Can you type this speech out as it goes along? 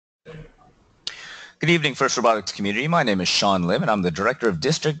Good evening, First Robotics community. My name is Sean Lim, and I'm the Director of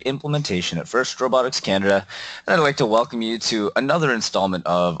District Implementation at First Robotics Canada. And I'd like to welcome you to another installment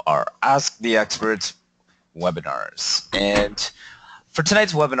of our Ask the Experts webinars. And for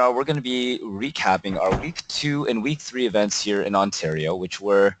tonight's webinar, we're going to be recapping our Week 2 and Week 3 events here in Ontario, which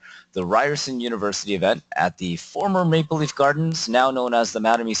were the Ryerson University event at the former Maple Leaf Gardens, now known as the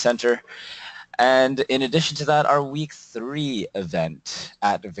Mattamy Centre, and in addition to that, our Week 3 event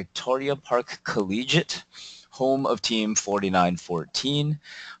at Victoria Park Collegiate, home of Team 4914,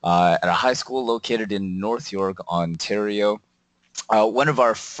 at a high school located in North York, Ontario. One of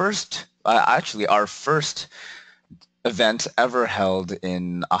our first, actually our first event ever held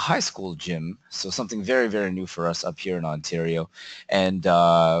in a high school gym, so something very, very new for us up here in Ontario, and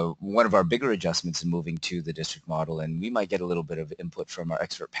one of our bigger adjustments in moving to the district model, and we might get a little bit of input from our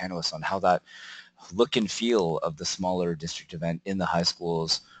expert panelists on how that look and feel of the smaller district event in the high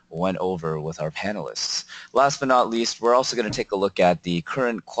schools went over with our panelists. Last but not least, we're also going to take a look at the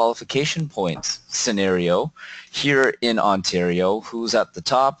current qualification points scenario here in Ontario. Who's at the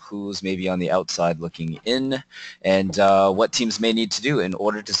top, who's maybe on the outside looking in, and what teams may need to do in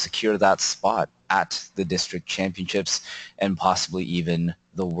order to secure that spot at the district championships and possibly even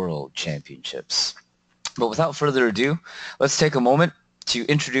the world championships. But without further ado, let's take a moment to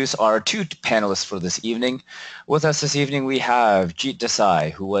introduce our two panelists for this evening. With us this evening, we have Jeet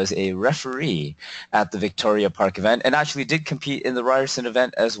Desai, who was a referee at the Victoria Park event and actually did compete in the Ryerson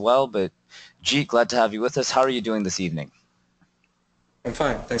event as well. But Jeet, glad to have you with us. How are you doing this evening? I'm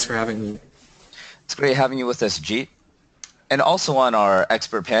fine. Thanks for having me. It's great having you with us, Jeet. And also on our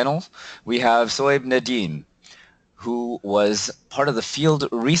expert panel, we have Sohaib Nadeem, who was part of the field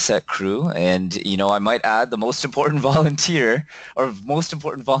reset crew, and I might add the most important volunteer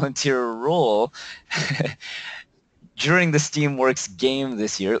role during the Steamworks game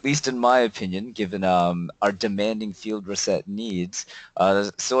this year, at least in my opinion, given our demanding field reset needs.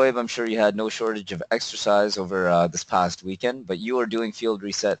 Sohaib, I'm sure you had no shortage of exercise over this past weekend, but you are doing field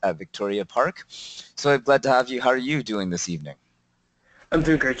reset at Victoria Park. Sohaib, glad to have you. How are you doing this evening? I'm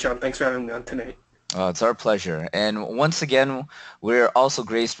doing great, Sean. Thanks for having me on tonight. It's our pleasure. And once again, we're also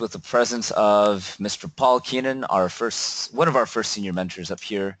graced with the presence of Mr. Paul Keenan, one of our first senior mentors up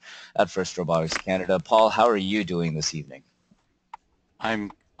here at First Robotics Canada. Paul, how are you doing this evening?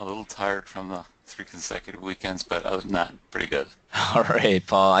 I'm a little tired from the 3 consecutive weekends, but other than that, pretty good. All right,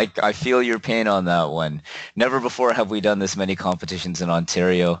 Paul, I feel your pain on that one. Never before have we done this many competitions in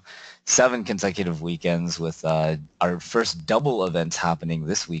Ontario. 7 consecutive weekends with our first double events happening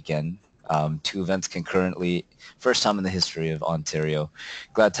this weekend. 2 events concurrently, first time in the history of Ontario.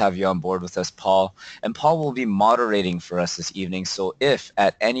 Glad to have you on board with us, Paul. And Paul will be moderating for us this evening, so if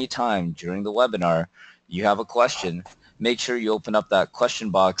at any time during the webinar you have a question, make sure you open up that question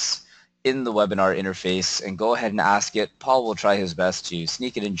box in the webinar interface and go ahead and ask it. Paul will try his best to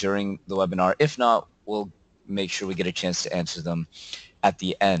sneak it in during the webinar. If not, we'll make sure we get a chance to answer them at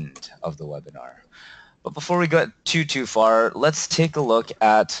the end of the webinar. But before we get too far, let's take a look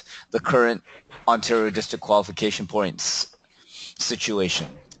at the current Ontario District qualification points situation.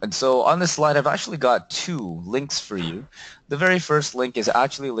 And so on this slide, I've actually got 2 links for you. The very first link is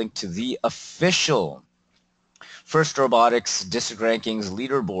actually linked to the official First Robotics District Rankings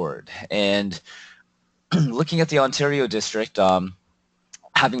leaderboard. And looking at the Ontario District,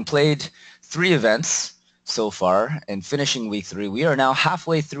 having played 3 events so far and finishing week 3, we are now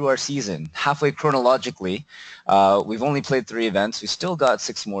halfway through our season, halfway chronologically. We've only played 3 events. We still got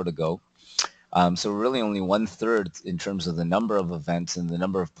 6 more to go. So we're really only 1/3 in terms of the number of events and the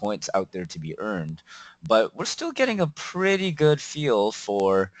number of points out there to be earned. But we're still getting a pretty good feel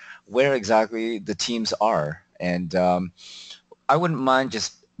for where exactly the teams are. And I wouldn't mind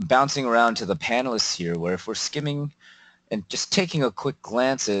just bouncing around to the panelists here, where if we're skimming and just taking a quick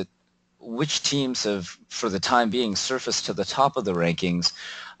glance at which teams have, for the time being, surfaced to the top of the rankings,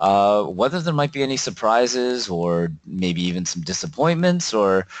 whether there might be any surprises or maybe even some disappointments,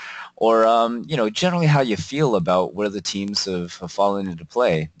 or generally how you feel about where the teams have fallen into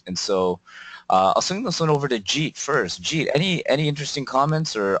play. And so I'll swing this one over to Jeet first. Jeet, any interesting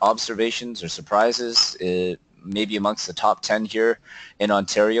comments or observations or surprises, maybe amongst the top 10 here in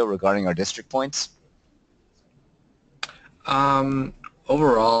Ontario regarding our district points?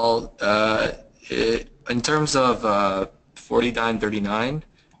 Overall, in terms of 49-39,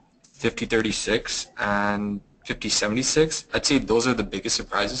 50-36, and 50-76, I'd say those are the biggest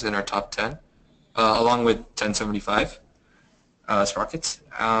surprises in our top 10, along with 10-75 Sprockets.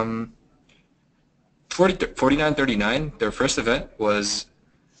 49-39, their first event was,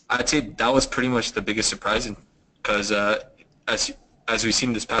 I'd say that was pretty much the biggest surprise, because as as we've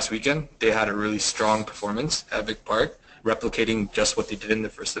seen this past weekend, they had a really strong performance at Vic Park, replicating just what they did in the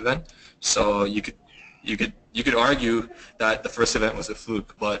first event. So you could argue that the first event was a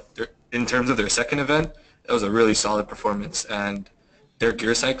fluke, but in terms of their second event, it was a really solid performance, and their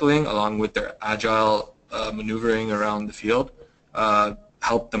gear cycling, along with their agile maneuvering around the field,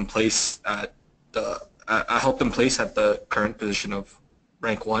 helped them place at the current position of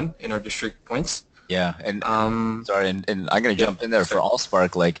rank 1 in our district points. Yeah, and Um, sorry, and I'm going to yeah, jump in there for sorry.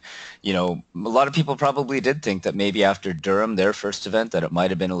 Allspark. Like, a lot of people probably did think that maybe after Durham, their first event, that it might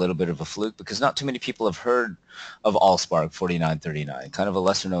have been a little bit of a fluke because not too many people have heard of Allspark 4939, kind of a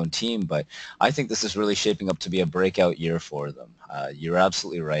lesser-known team. But I think this is really shaping up to be a breakout year for them. You're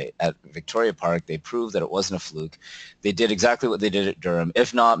absolutely right. At Victoria Park, they proved that it wasn't a fluke. They did exactly what they did at Durham,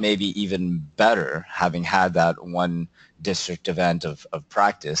 if not maybe even better, having had that one district event of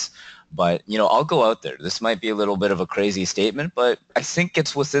practice. But, I'll go out there. This might be a little bit of a crazy statement, but I think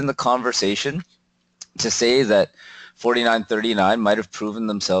it's within the conversation to say that 4939 might have proven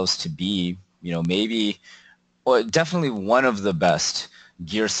themselves to be, maybe, well, definitely one of the best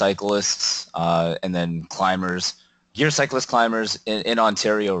gear cyclists and then gear cyclist climbers in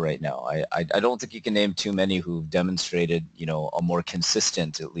Ontario right now. I don't think you can name too many who've demonstrated, a more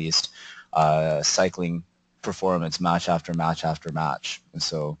consistent, at least, cycling performance match after match after match. And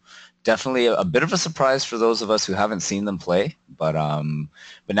so definitely a bit of a surprise for those of us who haven't seen them play, but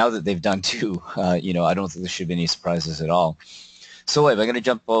now that they've done two, I don't think there should be any surprises at all. So I'm going to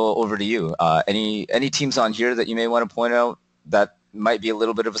jump over to you. Any teams on here that you may want to point out that might be a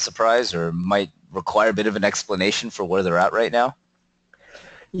little bit of a surprise or might require a bit of an explanation for where they're at right now?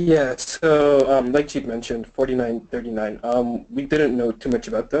 Yeah, so like Jeet mentioned, 4939, we didn't know too much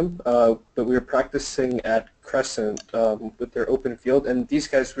about them, but we were practicing at Crescent with their open field, and these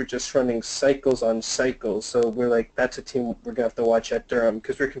guys were just running cycles on cycles, so we're like, that's a team we're going to have to watch at Durham,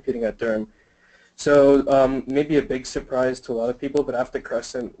 because we're competing at Durham. So maybe a big surprise to a lot of people, but after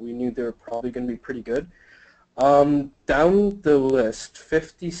Crescent, we knew they were probably going to be pretty good. Down the list,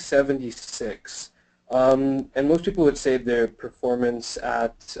 5076. And most people would say their performance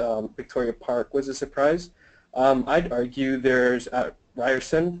at Victoria Park was a surprise. I'd argue theirs at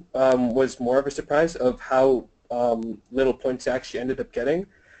Ryerson was more of a surprise of how little points they actually ended up getting,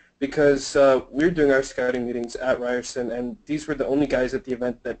 because we were doing our scouting meetings at Ryerson, and these were the only guys at the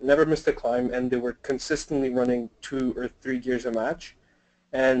event that never missed a climb, and they were consistently running 2 or 3 gears a match.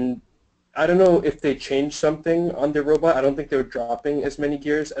 And I don't know if they changed something on their robot. I don't think they were dropping as many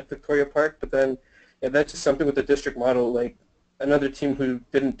gears at Victoria Park, but then yeah, that's just something with the district model. Like another team who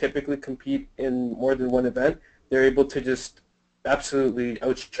didn't typically compete in more than one event, they're able to just absolutely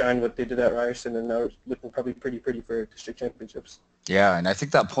outshine what they did at Ryerson, and now looking probably pretty for district championships. Yeah, and I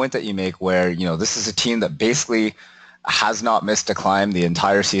think that point that you make where, this is a team that basically has not missed a climb the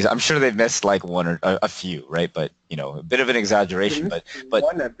entire season. I'm sure they've missed like one or a few, right? But, a bit of an exaggeration, but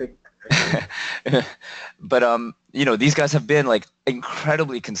one at big. but these guys have been like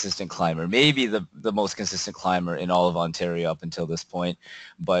incredibly consistent climber, maybe the most consistent climber in all of Ontario up until this point,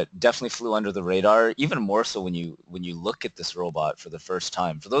 but definitely flew under the radar, even more so when you look at this robot for the first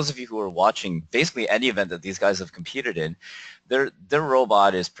time. For those of you who are watching basically any event that these guys have competed in, their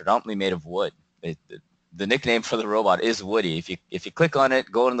robot is predominantly made of wood. The nickname for the robot is Woody. If you click on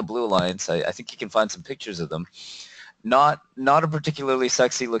it, go in the Blue Alliance, I think you can find some pictures of them. Not a particularly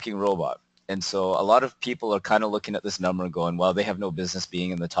sexy looking robot. And so a lot of people are kind of looking at this number and going, well, they have no business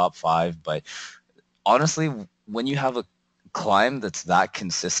being in the top 5. But honestly, when you have a climb that's that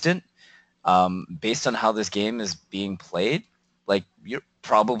consistent, based on how this game is being played, like you're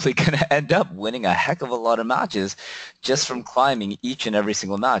probably going to end up winning a heck of a lot of matches just from climbing each and every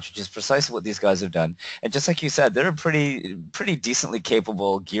single match, which is precisely what these guys have done. And just like you said, they're a pretty decently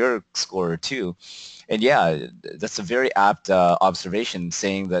capable gear scorer too. And yeah, that's a very apt observation,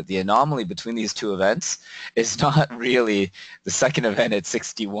 saying that the anomaly between these two events is not really the second event at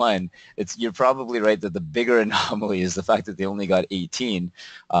 61. You're probably right that the bigger anomaly is the fact that they only got 18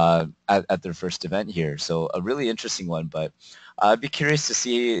 at their first event here. So a really interesting one, but I'd be curious to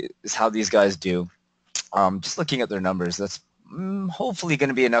see how these guys do. Just looking at their numbers, that's hopefully going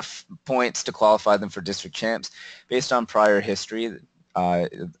to be enough points to qualify them for district champs. Based on prior history,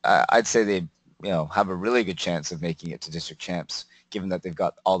 I'd say they have a really good chance of making it to district champs, given that they've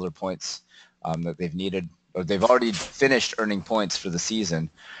got all their points that they've needed, or they've already finished earning points for the season.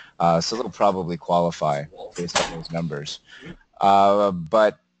 So they'll probably qualify based on those numbers.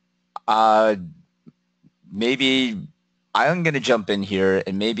 But maybe I'm going to jump in here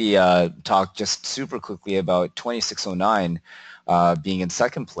and maybe talk just super quickly about 2609 being in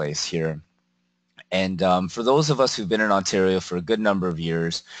second place here. And for those of us who've been in Ontario for a good number of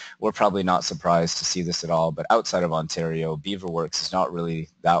years, we're probably not surprised to see this at all. But outside of Ontario, Beaverworks is not really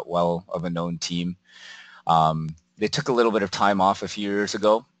that well of a known team. They took a little bit of time off a few years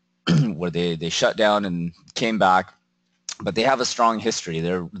ago where they shut down and came back. But they have a strong history.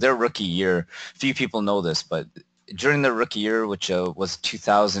 Their rookie year, few people know this, but during their rookie year, which was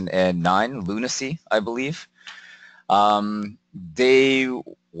 2009, Lunacy, I believe, they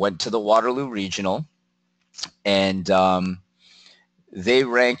went to the Waterloo Regional, and they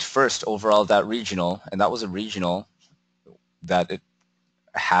ranked first overall at that regional, and that was a regional that it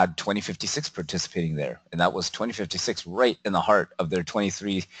had 2056 participating there, and that was 2056 right in the heart of their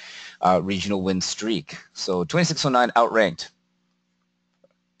 23 regional win streak. So 2609 outranked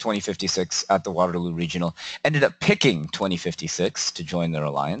 2056 at the Waterloo Regional, ended up picking 2056 to join their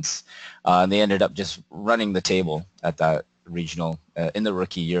alliance, and they ended up just running the table at that regional in the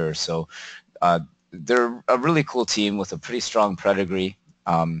rookie year. So they're a really cool team with a pretty strong pedigree.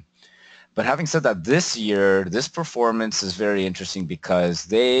 But having said that, this year, this performance is very interesting because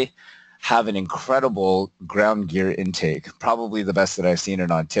they have an incredible ground gear intake, probably the best that I've seen in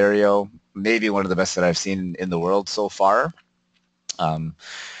Ontario, maybe one of the best that I've seen in the world so far.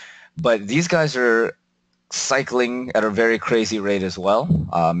 But these guys are cycling at a very crazy rate as well.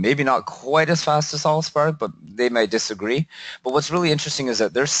 Maybe not quite as fast as Allspark, but they might disagree. But what's really interesting is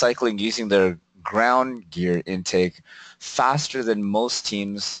that they're cycling using their ground gear intake faster than most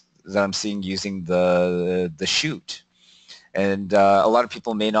teams that I'm seeing using the chute. And a lot of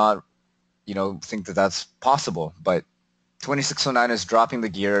people may not, think that that's possible, but 2609 is dropping the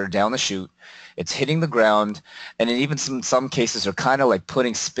gear down the chute. It's hitting the ground, and in even some cases are kind of like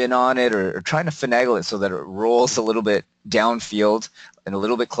putting spin on it or trying to finagle it so that it rolls a little bit downfield and a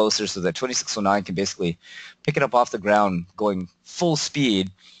little bit closer so that 2609 can basically pick it up off the ground going full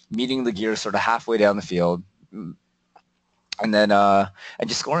speed, meeting the gear sort of halfway down the field, and then and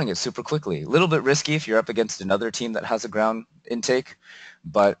just scoring it super quickly. A little bit risky if you're up against another team that has a ground intake,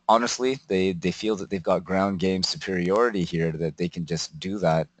 but honestly, they feel that they've got ground game superiority here, that they can just do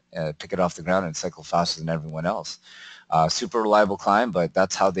that, pick it off the ground and cycle faster than everyone else. Super reliable climb, but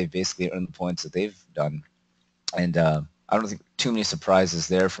that's how they've basically earned the points that they've done. And I don't think too many surprises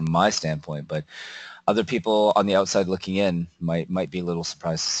there from my standpoint, but other people on the outside looking in might be a little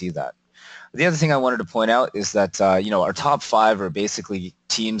surprised to see that. The other thing I wanted to point out is that, our top 5 are basically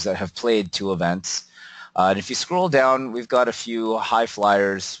teams that have played 2 events. And if you scroll down, we've got a few high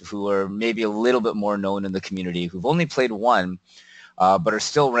flyers who are maybe a little bit more known in the community, who've only played 1, but are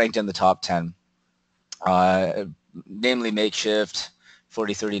still ranked in the top 10. Namely Makeshift,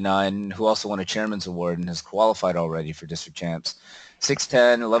 4039, who also won a Chairman's Award and has qualified already for District Champs.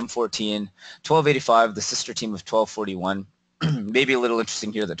 610, 1114, 1285, the sister team of 1241. Maybe a little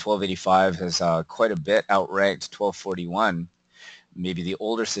interesting here that 1285 has quite a bit outranked 1241, maybe the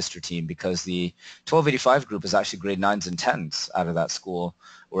older sister team, because the 1285 group is actually grade 9s and 10s out of that school,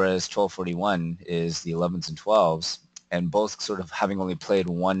 whereas 1241 is the 11s and 12s, and both sort of having only played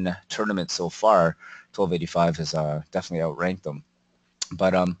 1 tournament so far, 1285 has definitely outranked them.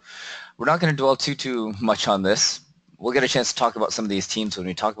 But we're not going to dwell too much on this. We'll get a chance to talk about some of these teams when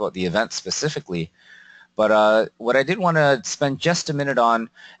we talk about the event specifically. But what I did want to spend just a minute on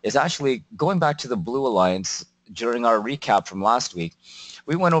is actually going back to the Blue Alliance. During our recap from last week,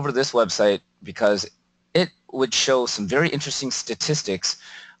 we went over this website because it would show some very interesting statistics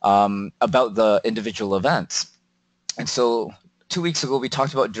about the individual events. And so 2 weeks ago, we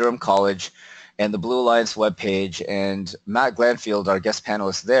talked about Durham College and the Blue Alliance webpage, and Matt Glanfield, our guest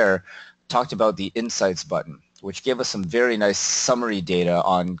panelist there, talked about the Insights button, which gave us some very nice summary data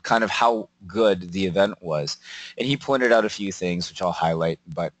on kind of how good the event was. And he pointed out a few things, which I'll highlight.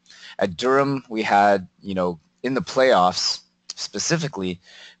 But at Durham, we had, in the playoffs specifically,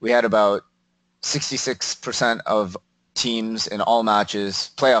 we had about 66% of teams in all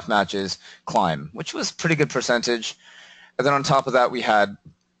matches, playoff matches, climb, which was a pretty good percentage. And then on top of that, we had,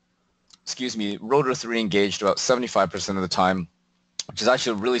 Rotor 3 engaged about 75% of the time, which is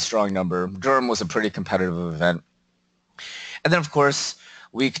actually a really strong number. Durham was a pretty competitive event. And then, of course,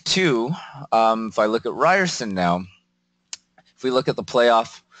 week 2, if I look at Ryerson now, if we look at the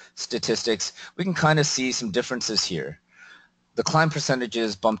playoff statistics, we can kind of see some differences here. The climb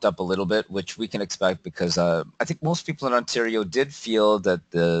percentages bumped up a little bit, which we can expect because I think most people in Ontario did feel that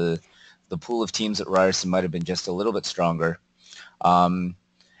the pool of teams at Ryerson might have been just a little bit stronger.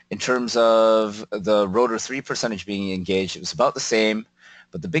 In terms of the Rotor 3 percentage being engaged, it was about the same,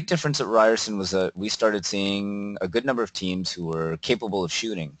 But the big difference at Ryerson was that we started seeing a good number of teams who were capable of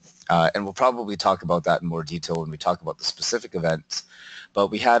shooting. And we'll probably talk about that in more detail when we talk about the specific events. But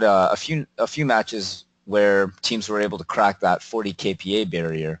we had a few matches where teams were able to crack that 40 kPa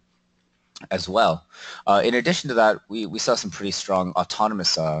barrier as well. In addition to that, we saw some pretty strong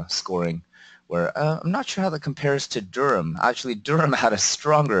autonomous scoring, where I'm not sure how that compares to Durham. Actually, Durham had a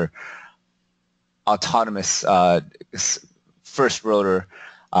stronger autonomous first rotor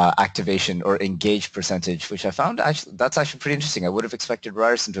activation or engage percentage, which I found that's actually pretty interesting. I would have expected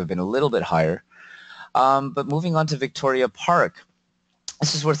Ryerson to have been a little bit higher. But moving on to Victoria Park,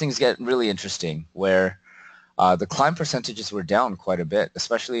 this is where things get really interesting, where the climb percentages were down quite a bit,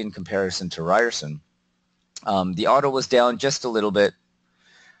 especially in comparison to Ryerson. The auto was down just a little bit.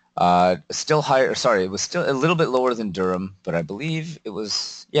 Still higher, sorry, it was still a little bit lower than Durham, but I believe it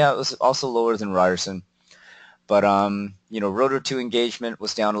was also lower than Ryerson. But, rotor 2 engagement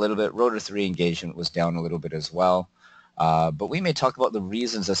was down a little bit. Rotor 3 engagement was down a little bit as well. But we may talk about the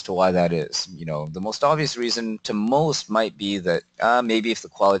reasons as to why that is. The most obvious reason to most might be that maybe if the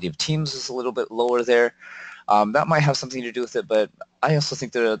quality of teams is a little bit lower there, that might have something to do with it. But I also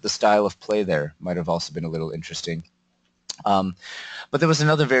think the style of play there might have also been a little interesting. But there was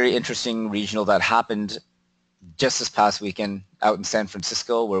another very interesting regional that happened just this past weekend out in San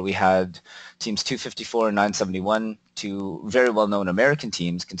Francisco, where we had teams 254 and 971, two very well-known American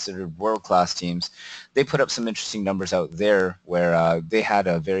teams considered world-class teams. They put up some interesting numbers out there where they had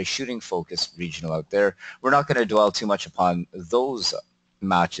a very shooting-focused regional out there. We're not going to dwell too much upon those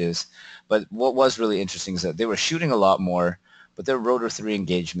matches, but what was really interesting is that they were shooting a lot more, but their rotor 3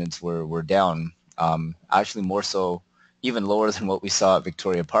 engagements were down, actually more so even lower than what we saw at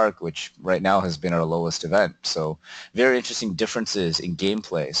Victoria Park, which right now has been our lowest event. So very interesting differences in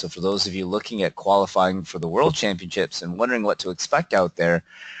gameplay. So for those of you looking at qualifying for the World Championships and wondering what to expect out there,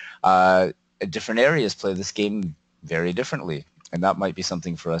 different areas play this game very differently. And that might be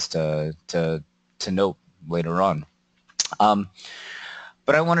something for us to note later on.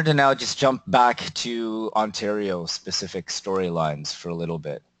 But I wanted to now just jump back to Ontario-specific storylines for a little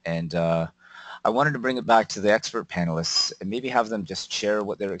bit. And I wanted to bring it back to the expert panelists and maybe have them just share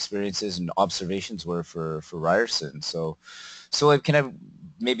what their experiences and observations were for Ryerson. So can I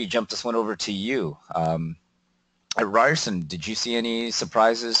maybe jump this one over to you? At Ryerson, did you see any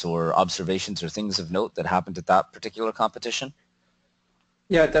surprises or observations or things of note that happened at that particular competition?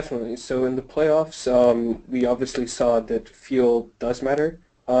 Yeah, definitely. So in the playoffs, we obviously saw that field does matter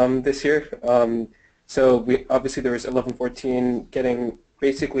this year. So there was 11-14 getting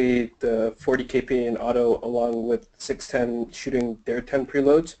basically the 40 kPa in auto along with 610 shooting their 10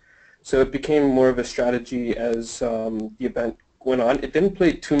 preloads. So it became more of a strategy as the event went on. It didn't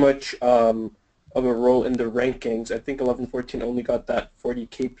play too much of a role in the rankings. I think 11-14 only got that 40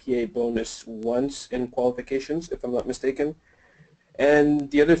 kPa bonus once in qualifications, if I'm not mistaken. And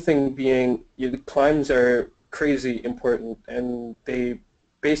the other thing being, the climbs are crazy important, and they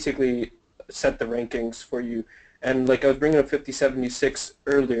basically set the rankings for you. And like I was bringing up 50-76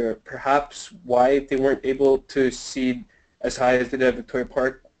 earlier, perhaps why they weren't able to seed as high as they did at Victoria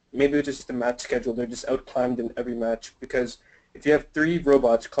Park, maybe it was just the match schedule. They're just out-climbed in every match, because if you have 3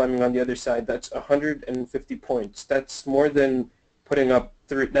 robots climbing on the other side, that's 150 points. That's more than putting up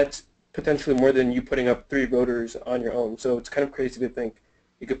 3. That's potentially more than you putting up 3 rotors on your own. So it's kind of crazy to think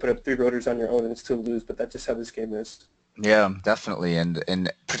you could put up 3 rotors on your own and still lose, but that's just how this game is. Yeah, definitely,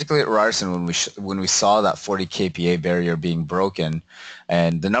 and particularly at Ryerson when we saw that 40 kPa barrier being broken,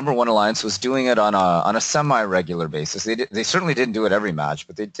 and the number 1 alliance was doing it on a semi-regular basis. They certainly didn't do it every match,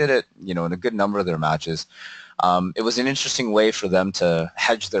 but they did it, in a good number of their matches. It was an interesting way for them to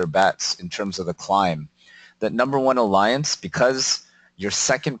hedge their bets in terms of the climb. That number 1 alliance, because your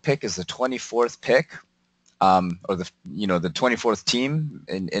second pick is the 24th pick, or the 24th team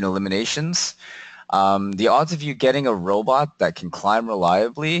in eliminations. The odds of you getting a robot that can climb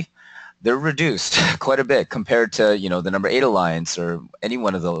reliably, they're reduced quite a bit compared to, the number 8 alliance or any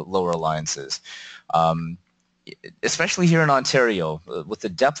one of the lower alliances. Especially here in Ontario, with the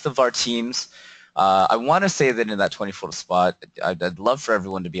depth of our teams, I want to say that in that 24th spot, I'd love for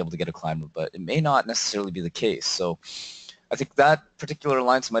everyone to be able to get a climber, but it may not necessarily be the case. So I think that particular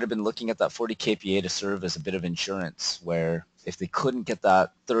alliance might have been looking at that 40 kPa to serve as a bit of insurance, where if they couldn't get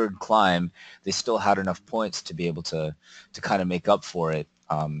that 3rd climb, they still had enough points to be able to kind of make up for it,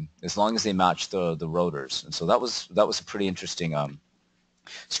 as long as they matched the rotors. And so that was a pretty interesting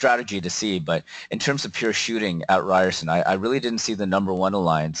strategy to see. But in terms of pure shooting at Ryerson, I really didn't see the number 1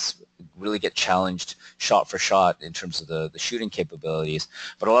 alliance really get challenged shot for shot in terms of the shooting capabilities.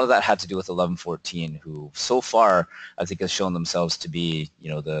 But a lot of that had to do with 11-14, who so far I think has shown themselves to be,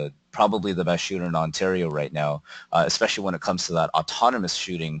 probably the best shooter in Ontario right now, especially when it comes to that autonomous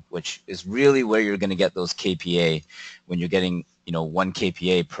shooting, which is really where you're going to get those KPA when you're getting, 1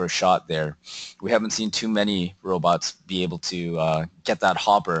 KPA per shot there. We haven't seen too many robots be able to get that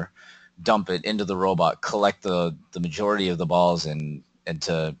hopper, dump it into the robot, collect the majority of the balls, and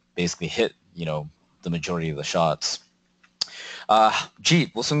to basically hit, the majority of the shots.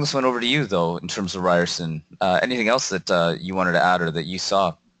 Jeet, we'll swing this one over to you, though, in terms of Ryerson. Anything else that you wanted to add or that you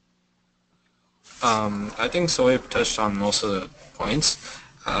saw? I think Sohaib touched on most of the points.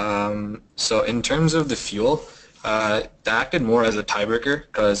 So in terms of the fuel, that acted more as a tiebreaker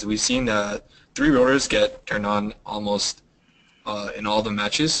because we've seen 3 rotors get turned on almost in all the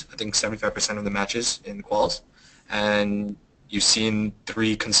matches. I think 75% of the matches in quals, and you've seen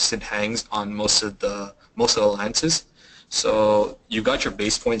 3 consistent hangs on most of the alliances. So you got your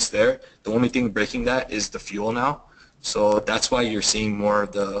base points there. The only thing breaking that is the fuel now. So that's why you're seeing more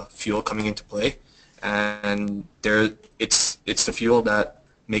of the fuel coming into play, and it's the fuel that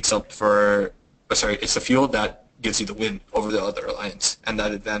makes up for. It's the fuel that gives you the win over the other alliance and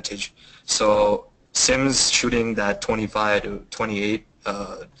that advantage. So Sims shooting that 25 to 28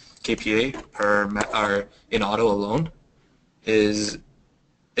 KPA or in auto alone is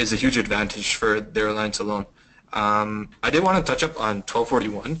a huge advantage for their alliance alone. I did want to touch up on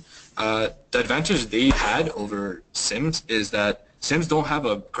 1241. The advantage they had over Sims is that Sims don't have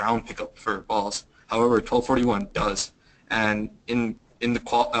a ground pickup for balls. However, 1241 does, and in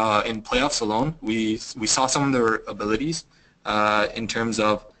playoffs alone, we saw some of their abilities in terms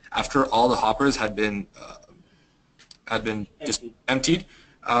of after all the hoppers had been just emptied.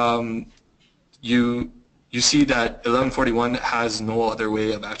 You see that 1141 has no other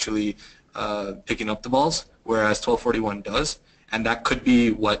way of actually picking up the balls, whereas 1241 does, and that could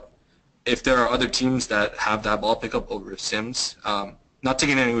be what, if there are other teams that have that ball pickup over Sims, not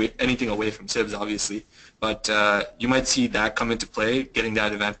taking anything away from Sims, obviously, but you might see that come into play, getting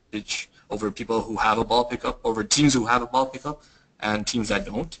that advantage over people who have a ball pickup, over teams who have a ball pickup, and teams that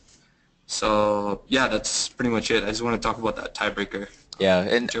don't. So yeah, that's pretty much it. I just want to talk about that tiebreaker. Yeah,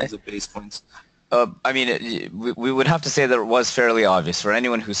 in terms of base points. We would have to say that it was fairly obvious for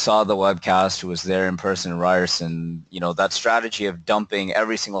anyone who saw the webcast, who was there in person in Ryerson. That strategy of dumping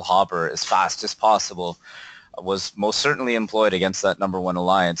every single hopper as fast as possible was most certainly employed against that number 1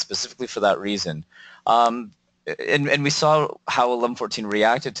 alliance, specifically for that reason. And we saw how 1114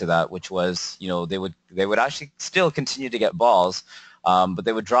 reacted to that, which was, they would actually still continue to get balls, but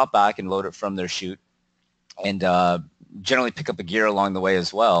they would drop back and load it from their chute, and generally pick up a gear along the way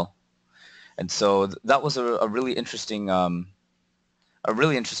as well. And so that was a really interesting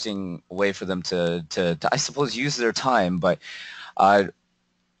way for them to I suppose use their time. But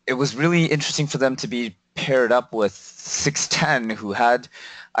it was really interesting for them to be paired up with 610, who had,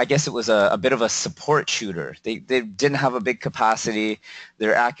 I guess it was a bit of a support shooter. They didn't have a big capacity.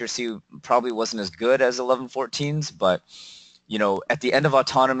 Their accuracy probably wasn't as good as 1114's, but at the end of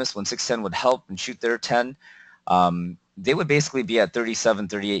autonomous, when 610 would help and shoot their 10, they would basically be at 37,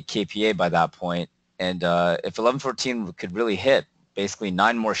 38 KPA by that point. And if 1114 could really hit basically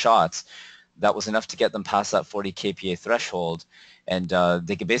 9 more shots, that was enough to get them past that 40 KPA threshold. And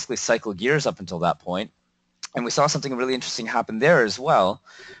they could basically cycle gears up until that point. And we saw something really interesting happen there as well,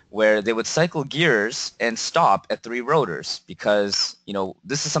 where they would cycle gears and stop at 3 rotors, because,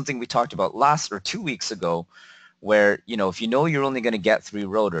 this is something we talked about 2 weeks ago, where, if you're only going to get 3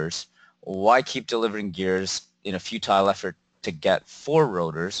 rotors, why keep delivering gears in a futile effort to get 4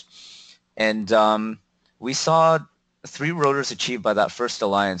 rotors? And we saw 3 rotors achieved by that first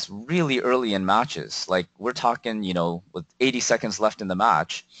alliance really early in matches. Like, we're talking, with 80 seconds left in the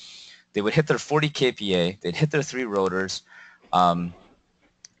match, they would hit their 40 KPA, they'd hit their 3 rotors, and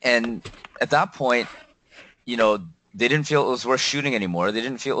at that point, they didn't feel it was worth shooting anymore. They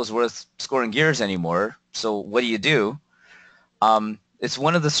didn't feel it was worth scoring gears anymore. So what do? It's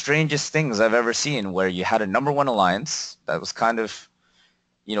one of the strangest things I've ever seen, where you had a number 1 alliance that was kind of,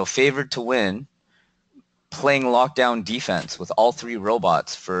 favored to win, playing lockdown defense with all 3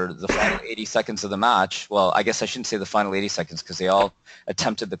 robots for the final 80 seconds of the match. Well, I guess I shouldn't say the final 80 seconds, because they all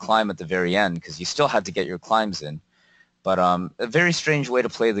attempted the climb at the very end, because you still had to get your climbs in. But a very strange way to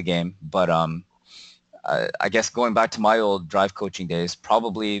play the game. But I guess going back to my old drive coaching days,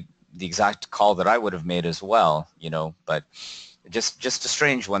 probably the exact call that I would have made as well, but just a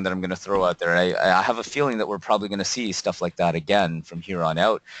strange one that I'm going to throw out there. I have a feeling that we're probably going to see stuff like that again from here on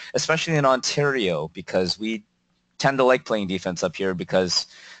out, especially in Ontario, because we tend to like playing defense up here, because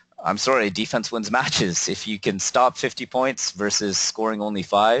I'm sorry, defense wins matches. If you can stop 50 points versus scoring only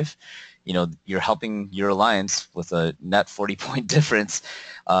 5, you're helping your alliance with a net 40-point difference.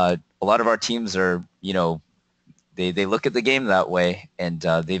 A lot of our teams are, they look at the game that way, and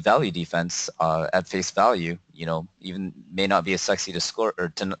they value defense at face value. Even may not be as sexy to score or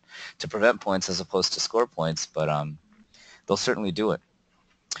to prevent points as opposed to score points, but they'll certainly do it.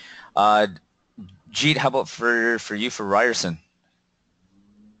 Jeet, how about for you for Ryerson?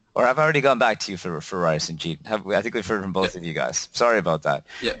 Or have I already gone back to you for Ryerson, Jeet? I think we've heard from both of you guys. Sorry about that.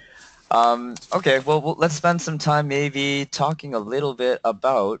 Yeah. Okay, well, let's spend some time maybe talking a little bit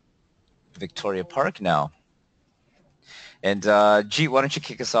about Victoria Park now. And Jeet, why don't you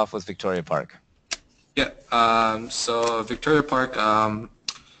kick us off with Victoria Park? Yeah. So Victoria Park,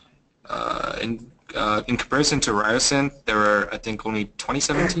 in comparison to Ryerson, there were, I think, only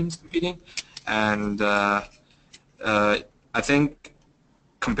 27 teams competing, and I think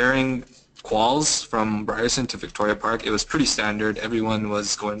comparing quals from Ryerson to Victoria Park, it was pretty standard. Everyone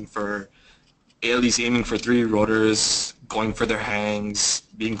was going for, at least aiming for 3 rotors, going for their hangs,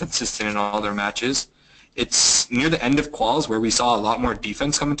 being consistent in all their matches. It's near the end of quals where we saw a lot more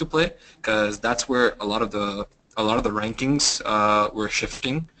defense come into play, because that's where a lot of the rankings were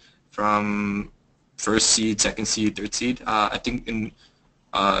shifting from first seed, second seed, third seed. I think in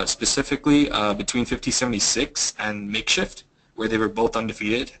specifically between 5076 and Makeshift, where they were both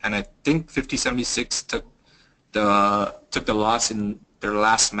undefeated, and I think 5076 took the loss in their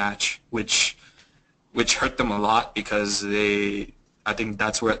last match, which hurt them a lot, because I think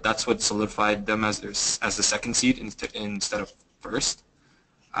that's what solidified them as the second seed instead of first.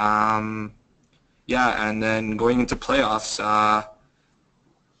 Yeah, and then going into playoffs,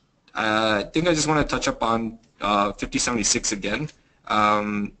 I think I just want to touch up on 5076 again.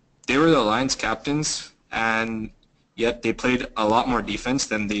 They were the Alliance captains, and yet they played a lot more defense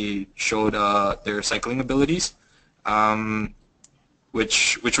than they showed their cycling abilities,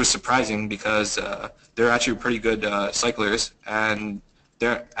 which was surprising, because they're actually pretty good cyclers, and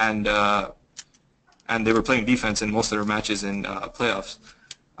they were playing defense in most of their matches in playoffs.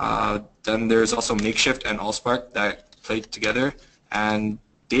 Then there's also Makeshift and Allspark that played together, and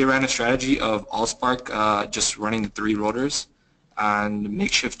they ran a strategy of Allspark just running the 3 rotors and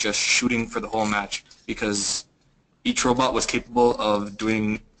Makeshift just shooting for the whole match, because each robot was capable of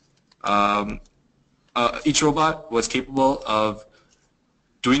doing the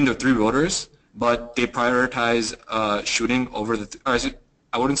 3 rotors, but they prioritize shooting over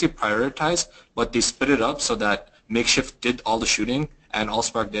I wouldn't say prioritize, but they split it up so that Makeshift did all the shooting and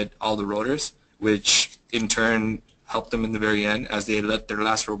Allspark did all the rotors, which in turn helped them in the very end, as they let their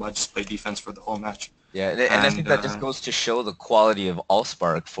last robot just play defense for the whole match. Yeah, and I think that just goes to show the quality of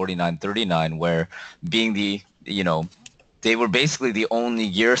Allspark 4939, where being they were basically the only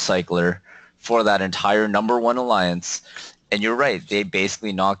gear cycler for that entire #1 alliance. And you're right, they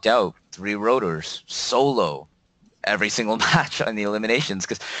basically knocked out 3 rotors solo every single match on the eliminations,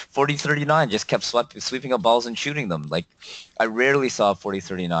 because 4039 just kept sweeping up balls and shooting them. Like, I rarely saw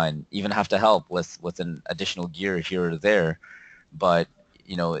 4039 even have to help with an additional gear here or there. But,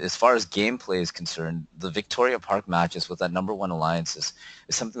 as far as gameplay is concerned, the Victoria Park matches with that #1 alliance is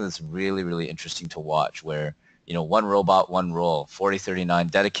something that's really, really interesting to watch, where, 1 robot, 1 role, 4039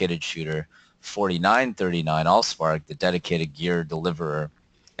 dedicated shooter, 4939 Allspark, the dedicated gear deliverer,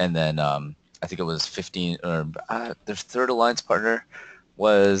 and then I think it was 15, or their third alliance partner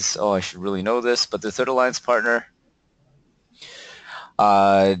was, I should really know this, but their third alliance partner,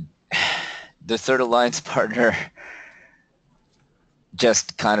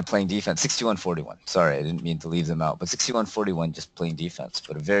 just kind of playing defense. 6141. Sorry, I didn't mean to leave them out, but 6141 just playing defense,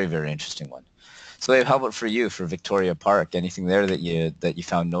 but a very, very interesting one. So how about for you, for Victoria Park? Anything there that you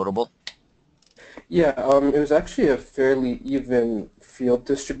found notable? Yeah, it was actually a fairly even field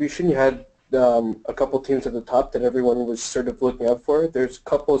distribution. You had a couple teams at the top that everyone was sort of looking out for. There's a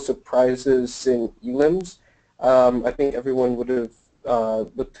couple of surprises in elims. I think everyone would have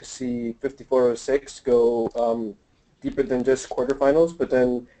looked to see 5406 go deeper than just quarterfinals, but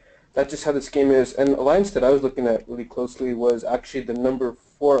then that's just how this game is. And alliance that I was looking at really closely was actually the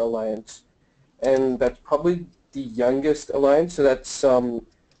 #4 alliance, and that's probably the youngest alliance. So that's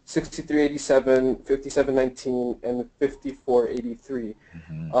 6387, 5719, and 5483.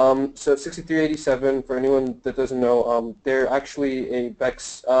 Mm-hmm. So 6387, for anyone that doesn't know, they're actually a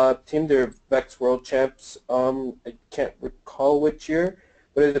Vex team. They're Vex World Champs. I can't recall which year,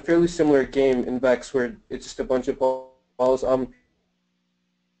 but it's a fairly similar game in Vex where it's just a bunch of balls.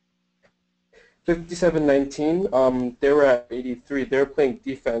 5719, they were at 83. They were playing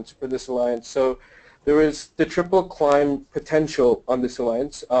defense for this alliance. So there was the triple climb potential on this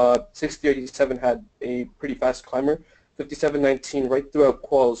alliance. 6087 had a pretty fast climber. 5719 right throughout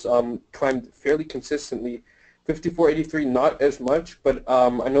quals climbed fairly consistently. 5483 not as much, but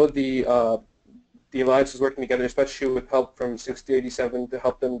I know the alliance is working together, especially with help from 6087 to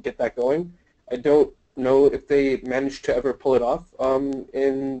help them get that going. I don't know if they managed to ever pull it off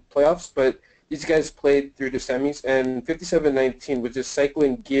in playoffs, but these guys played through the semis, and 5719 was just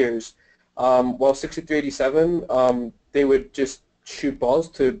cycling gears, while 6387 they would just shoot balls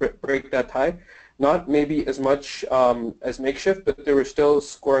to break that tie. Not maybe as much as makeshift, but they were still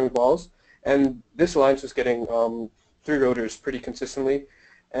scoring balls, and this alliance was getting three rotors pretty consistently,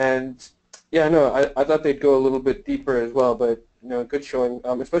 and yeah, no, I thought they'd go a little bit deeper as well, but good showing,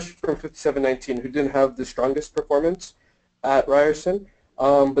 especially from 5719, who didn't have the strongest performance at Ryerson.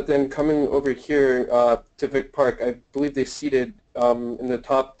 But then coming over here to Vic Park, I believe they seeded in the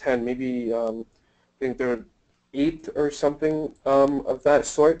top 10, maybe I think they're 8th or something of that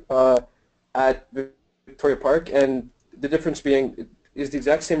sort at Victoria Park, and the difference being is the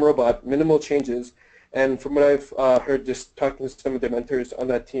exact same robot, minimal changes, and from what I've heard just talking to some of their mentors on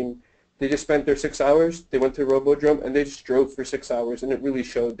that team, they just spent their 6 hours, they went to Robodrome, and they just drove for 6 hours, and it really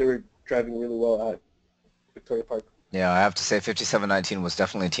showed. They were driving really well at Victoria Park. Yeah, I have to say 5719 was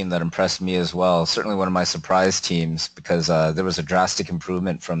definitely a team that impressed me as well. Certainly one of my surprise teams because there was a drastic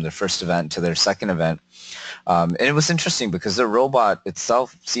improvement from their first event to their second event. And it was interesting because their robot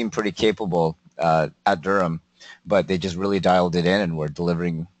itself seemed pretty capable at Durham, but they just really dialed it in and were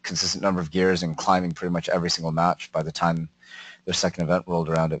delivering consistent number of gears and climbing pretty much every single match by the time their second event rolled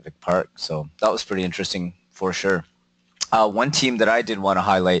around at Vic Park. So that was pretty interesting for sure. One team that I did want to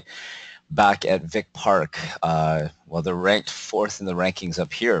highlight back at Vic Park, well, they're ranked 4th in the rankings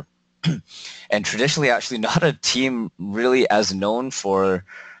up here. And traditionally actually not a team really as known for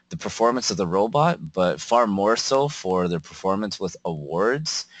the performance of the robot, but far more so for their performance with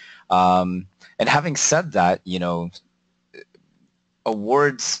awards. And having said that,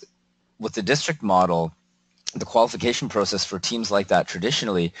 awards with the district model, the qualification process for teams like that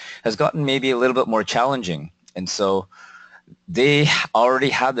traditionally has gotten maybe a little bit more challenging. And so they already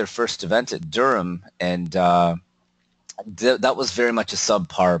had their first event at Durham, and that was very much a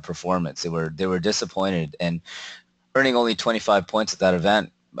subpar performance. They were disappointed and earning only 25 points at that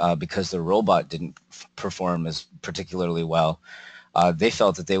event because their robot didn't perform as particularly well. They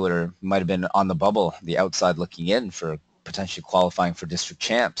felt that they might have been on the bubble, the outside looking in for potentially qualifying for district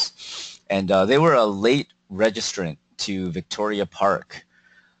champs. And they were a late registrant to Victoria Park.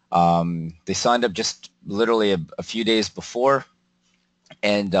 They signed up just literally a few days before,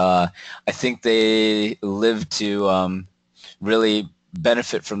 and I think they lived to really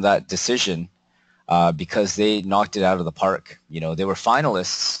benefit from that decision because they knocked it out of the park. They were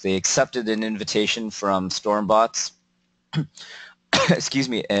finalists. They accepted an invitation from Stormbots, excuse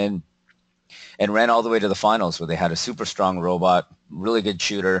me, and ran all the way to the finals where they had a super strong robot, really good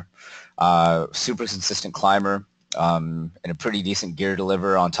shooter, super consistent climber, and a pretty decent gear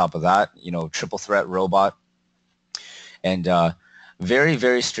deliver on top of that, triple threat robot. And very,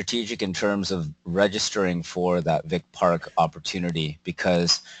 very strategic in terms of registering for that Vic Park opportunity,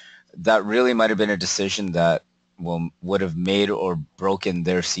 because that really might have been a decision that would have made or broken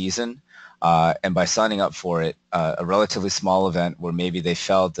their season. And by signing up for it, a relatively small event where maybe they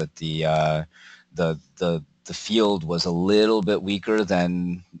felt that the field was a little bit weaker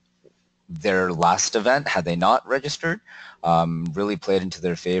than their last event, had they not registered, really played into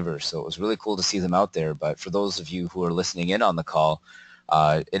their favor. So it was really cool to see them out there. But for those of you who are listening in on the call,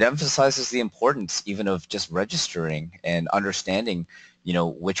 it emphasizes the importance even of just registering and understanding,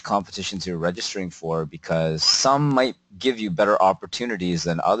 which competitions you're registering for, because some might give you better opportunities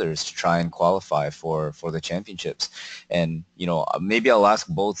than others to try and qualify for the championships. And, maybe I'll ask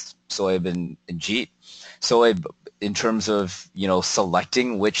both Sohaib and Jeet. Sohaib, in terms of,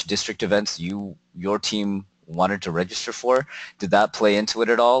 selecting which district events your team wanted to register for, did that play into it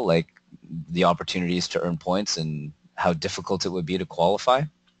at all? Like the opportunities to earn points and how difficult it would be to qualify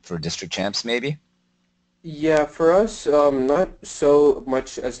for district champs maybe? Yeah, for us, not so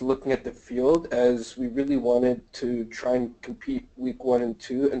much as looking at the field as we really wanted to try and compete week 1 and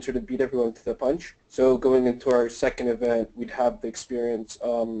 2 and sort of beat everyone to the punch. So going into our second event, we'd have the experience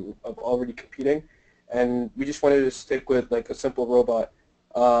of already competing, and we just wanted to stick with like a simple robot.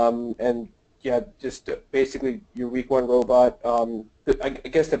 And yeah, just basically your week 1 robot. I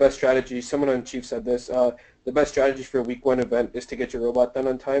guess the best strategy, someone on Chief said this, the best strategy for a week 1 event is to get your robot done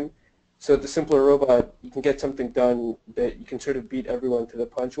on time. So the simpler robot, you can get something done that you can sort of beat everyone to the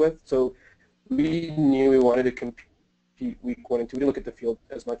punch with. So we knew we wanted to compete week 1 and 2. We didn't look at the field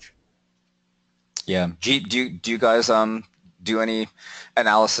as much. Yeah. Do you guys do any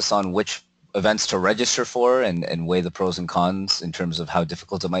analysis on which events to register for and weigh the pros and cons in terms of how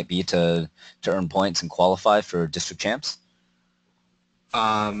difficult it might be to earn points and qualify for district champs?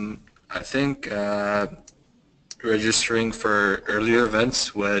 I think registering for earlier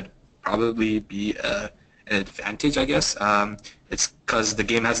events would probably be an advantage, I guess. It's because the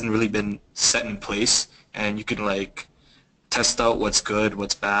game hasn't really been set in place, and you can like test out what's good,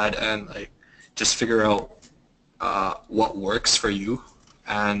 what's bad, and like just figure out what works for you,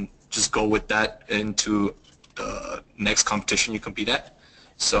 and just go with that into the next competition you compete at.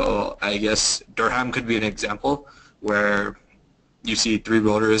 So I guess Durham could be an example where you see three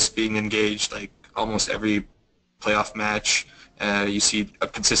rotors being engaged like almost every playoff match. You see a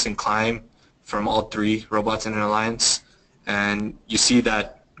consistent climb from all three robots in an alliance, and you see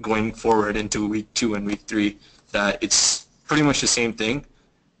that going forward into week 2 and week 3 that it's pretty much the same thing,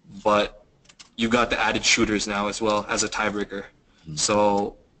 but you got the added shooters now as well as a tiebreaker.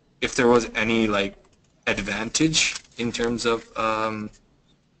 So if there was any like advantage in terms of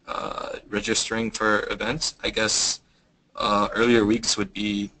registering for events, I guess earlier weeks would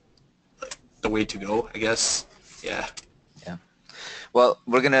be like, the way to go, I guess. Yeah. Yeah. Well,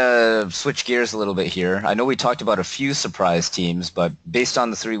 we're going to switch gears a little bit here. I know we talked about a few surprise teams, but based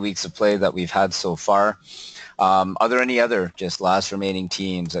on the 3 weeks of play that we've had so far, are there any other just last remaining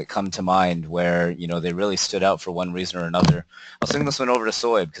teams that come to mind where, they really stood out for one reason or another? I'll swing this one over to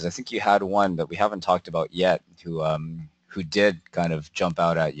Sohaib because I think you had one that we haven't talked about yet who did kind of jump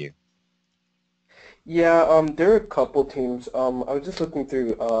out at you. Yeah, there are a couple teams. I was just looking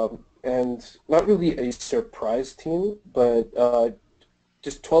through, and not really a surprise team, but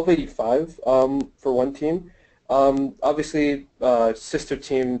just 1285 for one team. Obviously, sister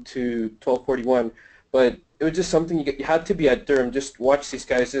team to 1241, but it was just something you had to be at Durham. Just watch these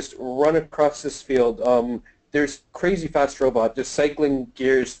guys just run across this field. There's crazy fast robot just cycling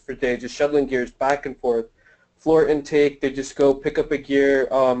gears for days, just shuttling gears back and forth. Floor intake, they just go pick up a gear.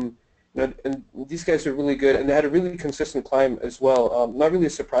 And these guys are really good, and they had a really consistent climb as well. Not really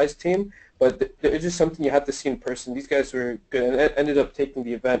a surprise team, but it's just something you have to see in person. These guys were good, and ended up taking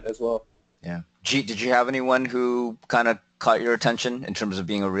the event as well. Yeah. Jeet, did you have anyone who kind of caught your attention in terms of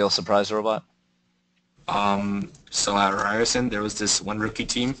being a real surprise robot? So at Ryerson, there was this one rookie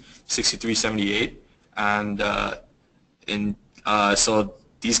team, 6378, and so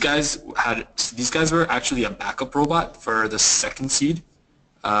these guys were actually a backup robot for the second seed.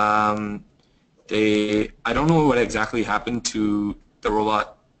 I don't know what exactly happened to the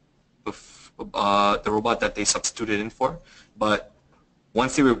robot, that they substituted in for, but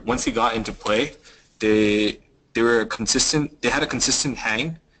once they got into play, they were consistent. They had a consistent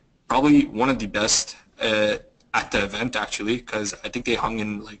hang, probably one of the best at the event actually, because I think they hung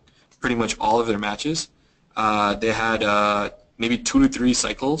in like pretty much all of their matches. They had maybe 2 to 3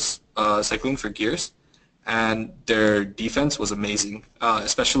 cycling for gears, and their defense was amazing,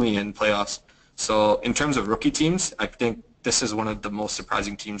 especially in playoffs. So in terms of rookie teams, I think this is one of the most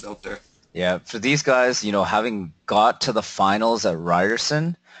surprising teams out there. Yeah, for these guys, having got to the finals at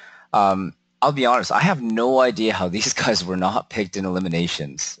Ryerson, I'll be honest, I have no idea how these guys were not picked in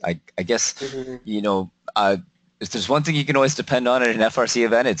eliminations. I guess, if there's one thing you can always depend on at an FRC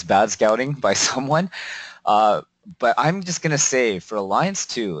event, it's bad scouting by someone. But I'm just going to say for Alliance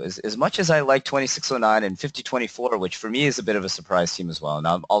 2, as much as I like 2609 and 5024, which for me is a bit of a surprise team as well, and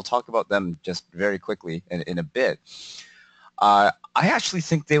I'll talk about them just very quickly in a bit, I actually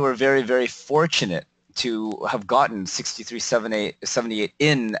think they were very, very fortunate to have gotten 6378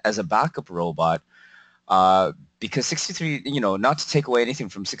 in as a backup robot, because 63, not to take away anything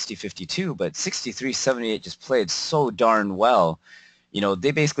from 6052, but 6378 just played so darn well.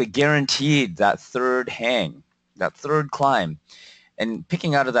 They basically guaranteed that third hang, that third climb, and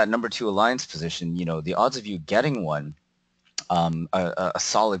picking out of that number 2 alliance position, the odds of you getting one, a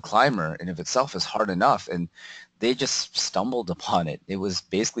solid climber in of itself is hard enough, and they just stumbled upon it. It was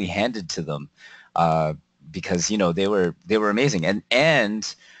basically handed to them because they were amazing,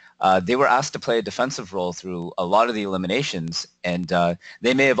 and they were asked to play a defensive role through a lot of the eliminations, and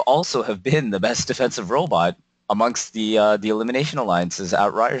they may have also have been the best defensive robot amongst the elimination alliances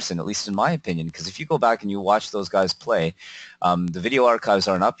at Ryerson, at least in my opinion, because if you go back and you watch those guys play, the video archives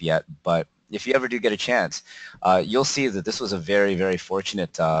aren't up yet, but if you ever do get a chance, you'll see that this was a very, very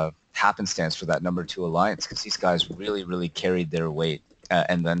fortunate happenstance for that number 2 alliance, because these guys really, really carried their weight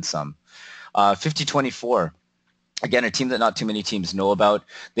and then some. 5024. Again, a team that not too many teams know about.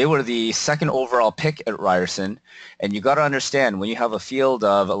 They were the second overall pick at Ryerson, and you got to understand, when you have a field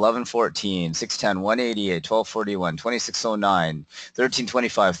of 1114, 610, 188, 1241, 2609,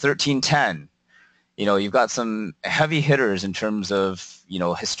 1325, 1310, you've got some heavy hitters in terms of,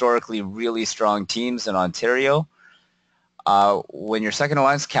 historically really strong teams in Ontario. When your second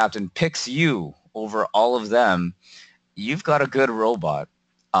alliance captain picks you over all of them, you've got a good robot.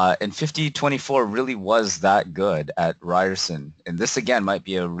 And 5024 really was that good at Ryerson. And this, again, might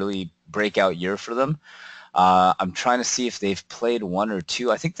be a really breakout year for them. I'm trying to see if they've played one or two.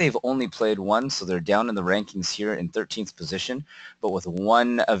 I think they've only played one, so they're down in the rankings here in 13th position. But with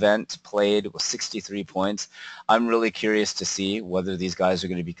one event played with 63 points, I'm really curious to see whether these guys are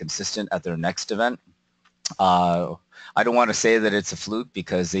going to be consistent at their next event. I don't want to say that it's a fluke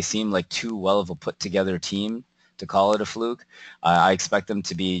because they seem like too well of a put-together team to call it a fluke. I expect them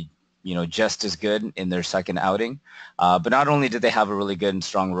to be, just as good in their second outing. But not only did they have a really good and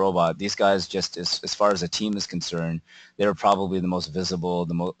strong robot, these guys just, as far as a team is concerned, they were probably the most visible,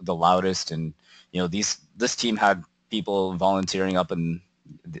 the loudest, and this team had people volunteering up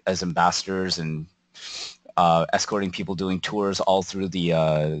as ambassadors and escorting people doing tours all through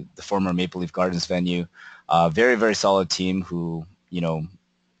the former Maple Leaf Gardens venue. Very, very solid team who,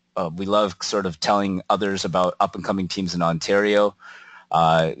 we love sort of telling others about up-and-coming teams in Ontario.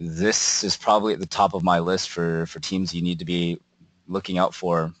 This is probably at the top of my list for teams you need to be looking out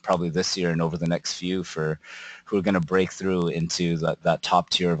for probably this year and over the next few for who are going to break through into that top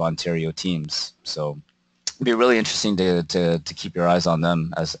tier of Ontario teams. So it'll be really interesting to keep your eyes on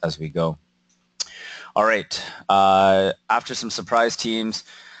them as we go. All right. After some surprise teams,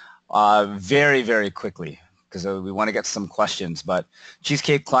 very, very quickly, because we want to get some questions, but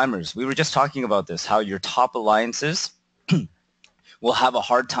Cheesecake Climbers, we were just talking about this, how your top alliances will have a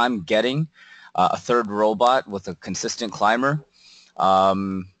hard time getting a third robot with a consistent climber.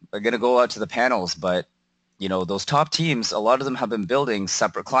 I'm going to go out to the panels, but those top teams, a lot of them have been building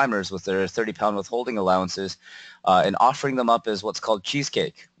separate climbers with their 30-pound withholding allowances and offering them up as what's called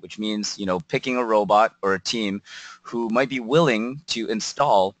cheesecake, which means, picking a robot or a team who might be willing to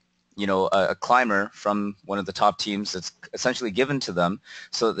install a climber from one of the top teams that's essentially given to them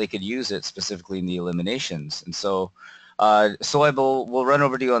so that they could use it specifically in the eliminations. And so, Sohaib, we'll run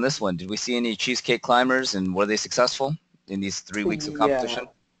over to you on this one. Did we see any cheesecake climbers, and were they successful in these 3 weeks of competition?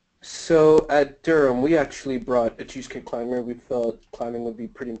 So at Durham, we actually brought a cheesecake climber. We felt climbing would be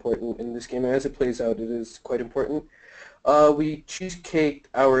pretty important in this game, and as it plays out, it is quite important. We cheesecaked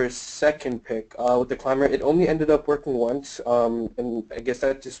our second pick with the climber. It only ended up working once, and I guess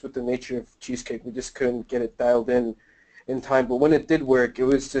that's just with the nature of cheesecake. We just couldn't get it dialed in time. But when it did work, it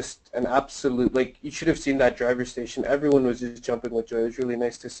was just an absolute, you should have seen that driver station. Everyone was just jumping with joy. It was really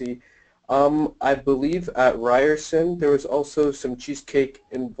nice to see. I believe at Ryerson, there was also some cheesecake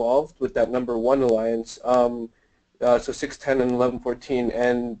involved with that number 1 alliance, so 610 and 1114,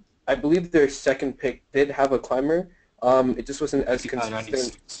 and I believe their second pick did have a climber. It just wasn't as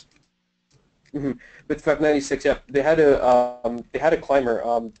consistent. With 596, yeah, they had a climber,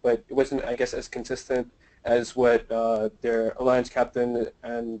 but it wasn't, I guess, as consistent as what their alliance captain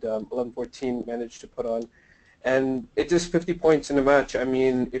and 1114 managed to put on. And it's just 50 points in a match. I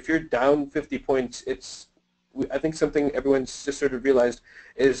mean, if you're down 50 points, I think something everyone's just sort of realized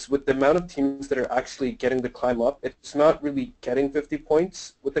is with the amount of teams that are actually getting the climb up, it's not really getting 50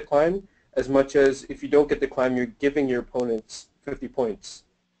 points with the climb as much as if you don't get the climb, you're giving your opponents 50 points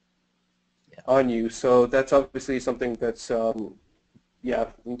on you. So that's obviously something that's,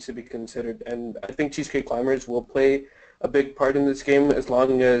 needs to be considered. And I think Cheesecake Climbers will play a big part in this game as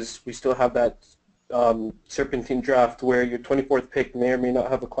long as we still have that serpentine draft where your 24th pick may or may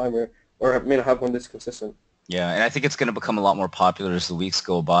not have a climber or may not have one that's consistent. Yeah, and I think it's going to become a lot more popular as the weeks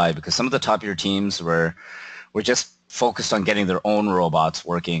go by because some of the top-tier teams were just focused on getting their own robots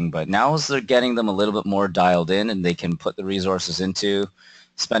working, but now as they're getting them a little bit more dialed in and they can put the resources into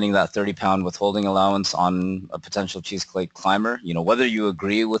spending that 30-pound withholding allowance on a potential cheesecake climber, whether you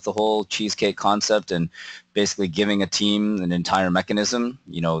agree with the whole cheesecake concept and basically giving a team an entire mechanism,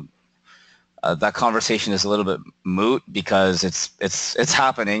 that conversation is a little bit moot because it's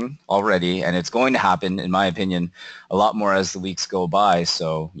happening already, and it's going to happen, in my opinion, a lot more as the weeks go by.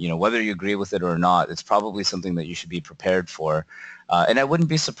 So, whether you agree with it or not, it's probably something that you should be prepared for. And I wouldn't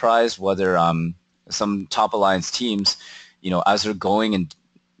be surprised whether some top alliance teams, as they're going and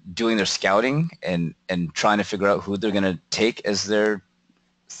doing their scouting and trying to figure out who they're going to take as their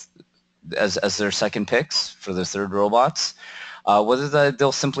second picks for their third robots, whether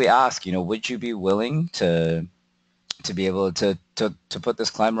they'll simply ask, would you be willing to be able to put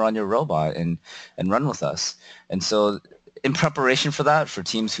this climber on your robot and run with us? And so in preparation for that, for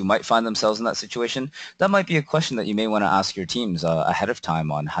teams who might find themselves in that situation, that might be a question that you may want to ask your teams ahead of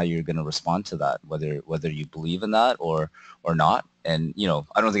time on how you're going to respond to that, whether you believe in that or not. and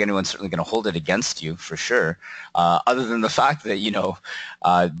I don't think anyone's certainly going to hold it against you for sure, other than the fact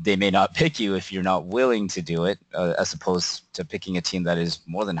that they may not pick you if you're not willing to do it, as opposed to picking a team that is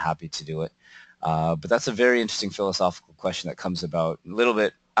more than happy to do it. But that's a very interesting philosophical question that comes about a little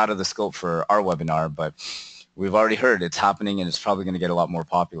bit out of the scope for our webinar, but we've already heard it's happening and it's probably going to get a lot more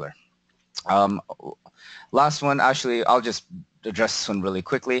popular. Last one, actually, I'll just address this one really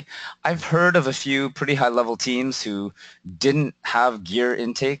quickly. I've heard of a few pretty high-level teams who didn't have gear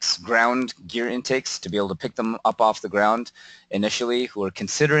intakes, ground gear intakes, to be able to pick them up off the ground initially, who are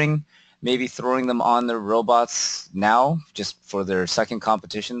considering maybe throwing them on their robots now just for their second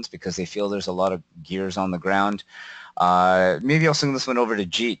competitions because they feel there's a lot of gears on the ground. Maybe I'll swing this one over to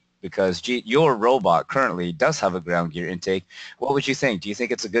Jeet, because Jeet, your robot currently does have a ground gear intake. What would you think? Do you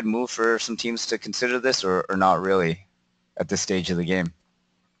think it's a good move for some teams to consider this, or not really at this stage of the game?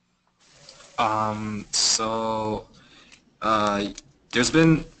 There's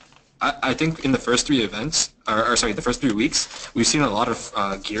been, I think in the first three events, the first 3 weeks, we've seen a lot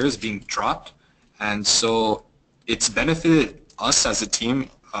of gears being dropped, and so it's benefited us as a team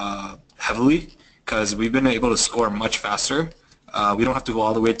heavily because we've been able to score much faster. We don't have to go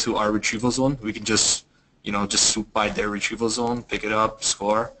all the way to our retrieval zone. We can just swoop by their retrieval zone, pick it up,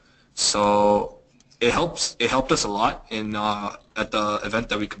 score. So it helped us a lot in at the event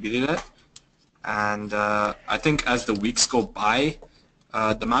that we competed at. And I think as the weeks go by,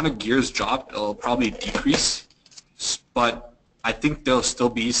 the amount of gears dropped will probably decrease. But I think there'll still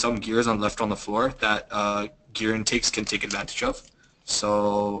be some gears left on the floor that gear intakes can take advantage of.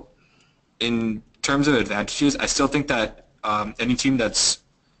 So in terms of advantages, I still think that any team that's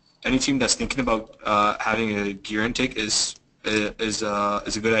thinking about having a gear intake is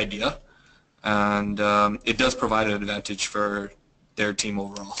a good idea, and it does provide an advantage for their team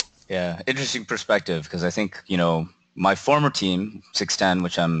overall. Yeah, interesting perspective, because I think my former team 610,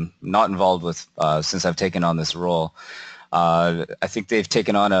 which I'm not involved with since I've taken on this role, I think they've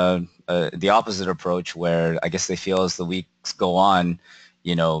taken on the opposite approach, where I guess they feel as the weeks go on,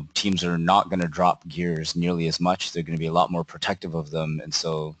 teams are not going to drop gears nearly as much. They're going to be a lot more protective of them, and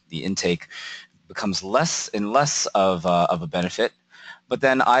so the intake becomes less and less of a benefit. But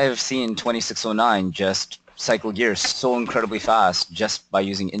then I have seen 2609 just cycle gears so incredibly fast just by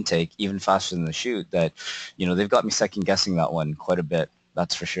using intake, even faster than the shoot, that they've got me second guessing that one quite a bit.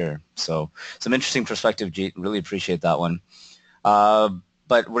 That's for sure. So some interesting perspective, Jeet. Really appreciate that one.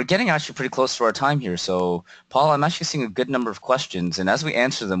 But we're getting actually pretty close to our time here. So, Paul, I'm actually seeing a good number of questions, and as we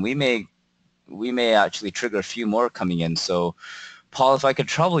answer them, we may actually trigger a few more coming in. So, Paul, if I could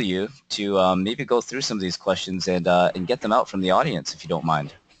trouble you to maybe go through some of these questions and get them out from the audience, if you don't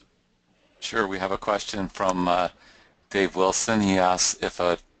mind. Sure. We have a question from Dave Wilson. He asks, if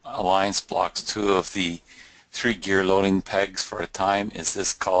a alliance blocks 2 of the 3 gear loading pegs for a time, is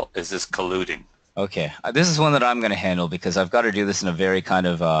this colluding? Okay, this is one that I'm going to handle because I've got to do this in a very kind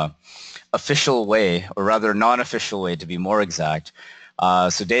of official way, or rather non-official way to be more exact.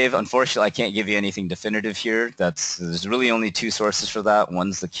 So Dave, unfortunately, I can't give you anything definitive here. There's really only 2 sources for that.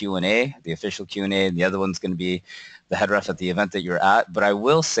 One's the Q&A, the official Q&A, and the other one's going to be the head ref at the event that you're at. But I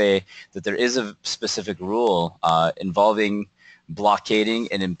will say that there is a specific rule involving blockading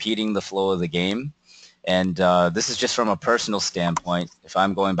and impeding the flow of the game. And this is just from a personal standpoint. If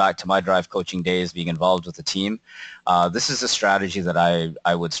I'm going back to my drive coaching days, being involved with the team, this is a strategy that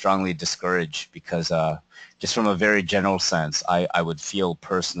I would strongly discourage, because just from a very general sense, I would feel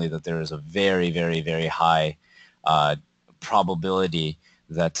personally that there is a very, very, very high probability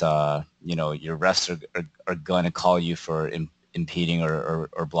that your refs are going to call you for impeding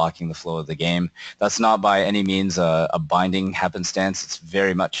or blocking the flow of the game. That's not by any means a binding happenstance. It's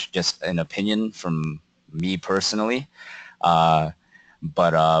very much just an opinion from me personally, but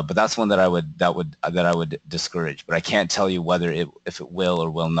that's one that I would discourage. But I can't tell you whether if it will or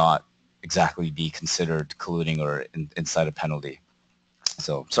will not exactly be considered colluding or inside a penalty.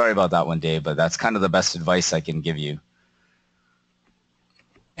 So sorry about that one, Dave, but that's kind of the best advice I can give you.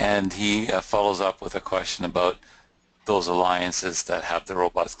 And he follows up with a question about those alliances that have the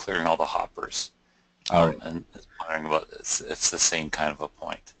robots clearing all the hoppers. And is wondering about it's the same kind of a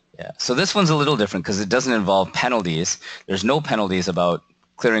point. Yeah, so this one's a little different because it doesn't involve penalties. There's no penalties about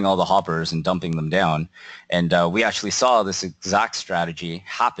clearing all the hoppers and dumping them down. And we actually saw this exact strategy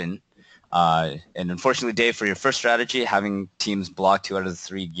happen. And unfortunately, Dave, for your first strategy, having teams block 2 out of the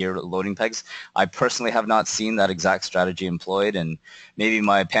 3 gear loading pegs, I personally have not seen that exact strategy employed. And maybe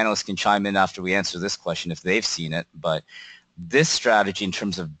my panelists can chime in after we answer this question if they've seen it. But this strategy, in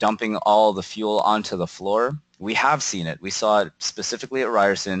terms of dumping all the fuel onto the floor, We have seen it. We saw it specifically at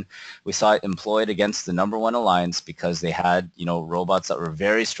Ryerson. We saw it employed against the number one alliance because they had, robots that were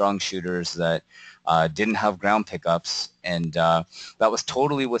very strong shooters that didn't have ground pickups, and that was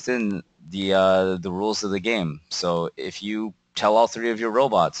totally within the rules of the game. So if you tell all three of your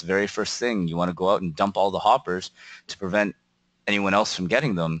robots, very first thing, you want to go out and dump all the hoppers to prevent anyone else from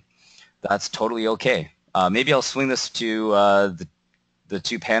getting them, that's totally okay. Maybe I'll swing this to the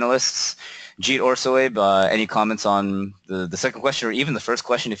two panelists. Jeet or Sohaib, any comments on the second question, or even the first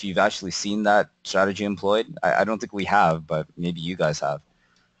question, if you've actually seen that strategy employed? I don't think we have, but maybe you guys have.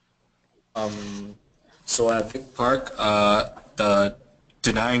 So at Vic Park, the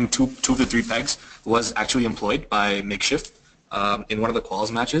denying two of the three pegs was actually employed by Makeshift in one of the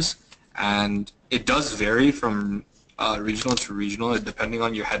quals matches, and it does vary from regional to regional depending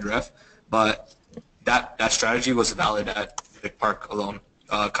on your head ref, but that strategy was valid at Vic Park alone,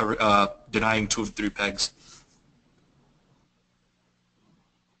 denying 2 of 3 pegs.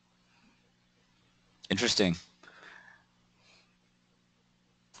 Interesting.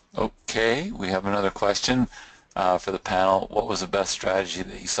 Okay, we have another question for the panel. What was the best strategy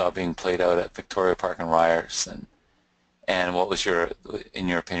that you saw being played out at Victoria Park and Ryerson? And what was in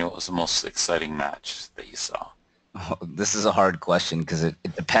your opinion, what was the most exciting match that you saw? Oh, this is a hard question because it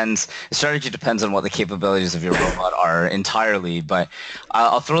depends. The strategy depends on what the capabilities of your robot are entirely. But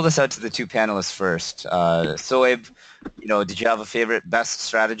I'll throw this out to the two panelists first. Sohaib, did you have a favorite, best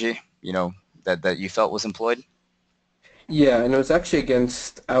strategy, that you felt was employed? Yeah, and it was actually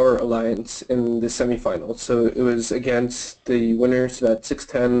against our alliance in the semifinals. So it was against the winners at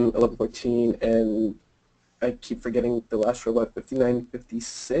 6-10, 11-14, and I keep forgetting the last robot,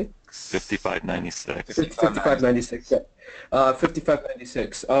 59-56? 55-96. 55-96, yeah.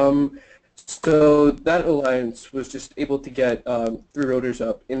 55-96. So that alliance was just able to get 3 rotors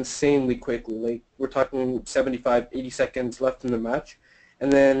up insanely quickly. Like, we're talking 75, 80 seconds left in the match.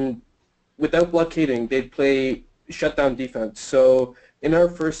 And then without blockading, they'd play shutdown defense. So in our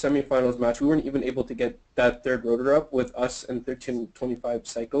first semifinals match, we weren't even able to get that 3rd rotor up with us and 1325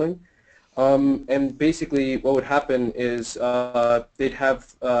 cycling. And basically what would happen is they'd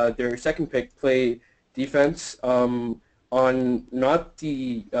have their second pick play defense on not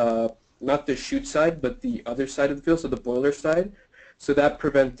the shoot side, but the other side of the field, so the boiler side. So that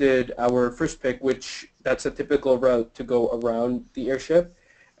prevented our first pick, which that's a typical route to go around the airship.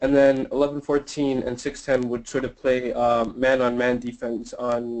 And then 11-14 and 6-10 would sort of play man-on-man defense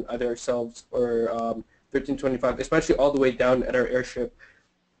on either ourselves or 1325, especially all the way down at our airship,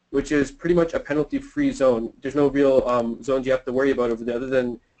 which is pretty much a penalty-free zone. There's no real zones you have to worry about over there other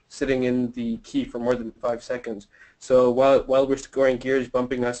than sitting in the key for more than 5 seconds. So while we're scoring gears,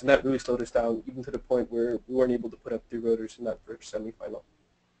 bumping us, and that really slowed us down, even to the point where we weren't able to put up 3 rotors in that first semifinal.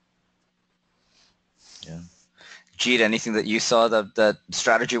 Yeah. Jeet, anything that you saw that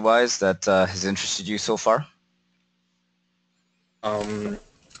strategy-wise that has interested you so far? I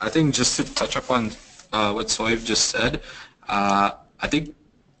think just to touch up on what Sohaib just said, I think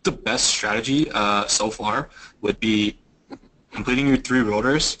the best strategy so far would be completing your 3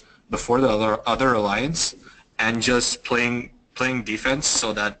 rotors before the other alliance and just playing defense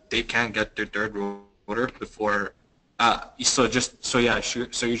so that they can't get their 3rd rotor before. So you're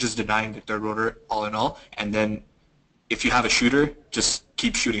just denying the 3rd rotor all in all, and then if you have a shooter, just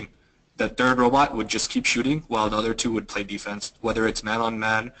keep shooting. The 3rd robot would just keep shooting while the other 2 would play defense, whether it's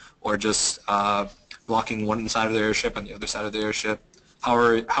man-on-man or just blocking one side of the airship and the other side of the airship,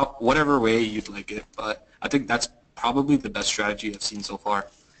 whatever way you'd like it. But I think that's probably the best strategy I've seen so far.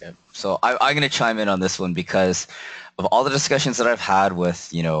 Yeah. So I'm going to chime in on this one because of all the discussions that I've had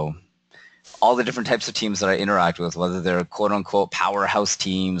with, all the different types of teams that I interact with, whether they're quote-unquote powerhouse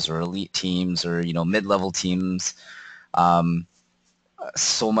teams or elite teams or, mid-level teams,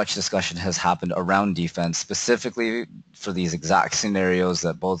 so much discussion has happened around defense, specifically for these exact scenarios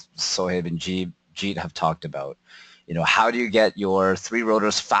that both Sohaib and Jeet have talked about. How do you get your 3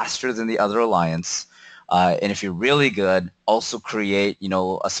 rotors faster than the other alliance? And if you're really good, also create,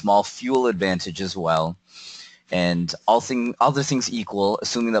 a small fuel advantage as well. And other things equal,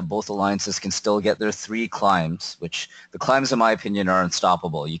 assuming that both alliances can still get their 3 climbs, which the climbs, in my opinion, are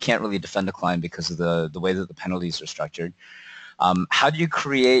unstoppable. You can't really defend a climb because of the way that the penalties are structured. How do you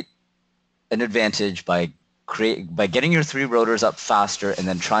create an advantage by getting your 3 rotors up faster and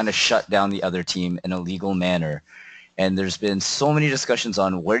then trying to shut down the other team in a legal manner? And there's been so many discussions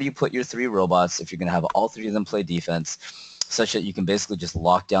on where do you put your 3 robots if you're going to have all 3 of them play defense, such that you can basically just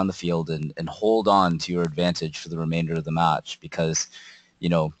lock down the field and hold on to your advantage for the remainder of the match. Because,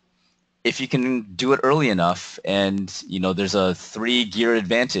 if you can do it early enough and, there's a 3-gear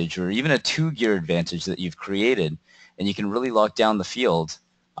advantage or even a 2-gear advantage that you've created and you can really lock down the field,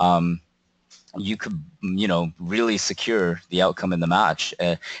 you could, really secure the outcome in the match.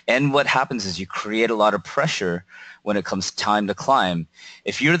 And what happens is you create a lot of pressure when it comes time to climb.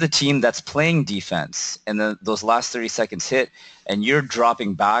 If you're the team that's playing defense and then those last 30 seconds hit and you're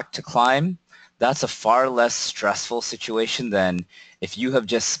dropping back to climb, that's a far less stressful situation than if you have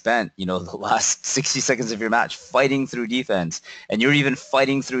just spent, the last 60 seconds of your match fighting through defense and you're even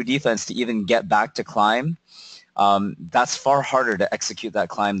fighting through defense to even get back to climb. That's far harder to execute that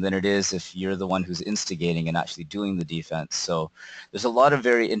climb than it is if you're the one who's instigating and actually doing the defense. So there's a lot of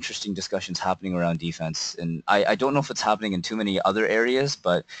very interesting discussions happening around defense. And I don't know if it's happening in too many other areas,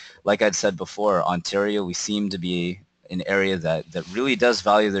 but like I'd said before, Ontario, we seem to be an area that really does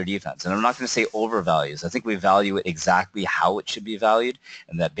value their defense. And I'm not going to say overvalues. I think we value it exactly how it should be valued,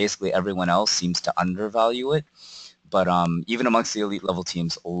 and that basically everyone else seems to undervalue it. But even amongst the elite level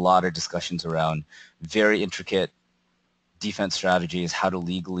teams, a lot of discussions around very intricate defense strategies, how to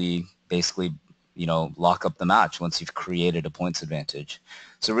legally basically, lock up the match once you've created a points advantage.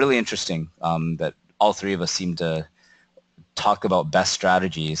 So really interesting that all three of us seem to talk about best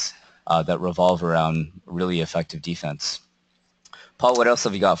strategies that revolve around really effective defense. Paul, what else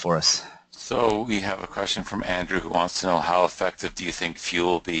have you got for us? So we have a question from Andrew who wants to know how effective do you think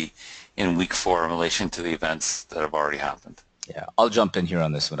fuel will be in week 4 in relation to the events that have already happened? Yeah, I'll jump in here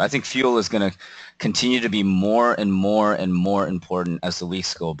on this one. I think fuel is going to continue to be more and more and more important as the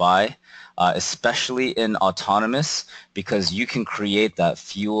weeks go by, especially in autonomous, because you can create that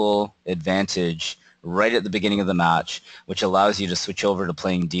fuel advantage right at the beginning of the match, which allows you to switch over to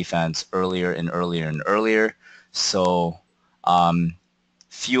playing defense earlier and earlier and earlier. So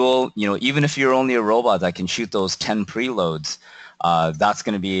fuel, even if you're only a robot that can shoot those 10 preloads, that's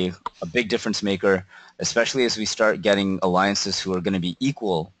going to be a big difference maker, especially as we start getting alliances who are going to be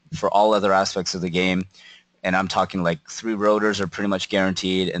equal for all other aspects of the game. And I'm talking like 3 rotors are pretty much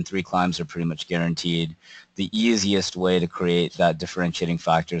guaranteed and 3 climbs are pretty much guaranteed. The easiest way to create that differentiating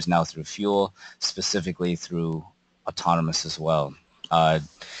factor is now through fuel, specifically through autonomous as well.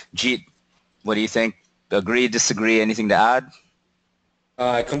 Jeet, what do you think? Agree, disagree, anything to add?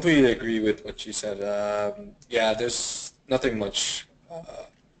 I completely agree with what you said. Yeah, there's nothing much,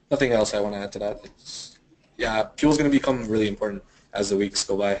 nothing else I want to add to that. Fuel's going to become really important as the weeks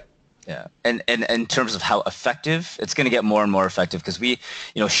go by. Yeah, and in terms of how effective, it's going to get more and more effective because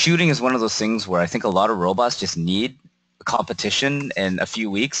shooting is one of those things where I think a lot of robots just need a competition and a few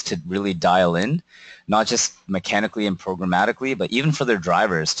weeks to really dial in, not just mechanically and programmatically, but even for their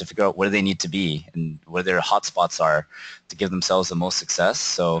drivers to figure out where they need to be and where their hotspots are to give themselves the most success.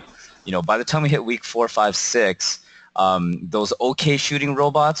 So, by the time we hit week 4, 5, 6, those okay shooting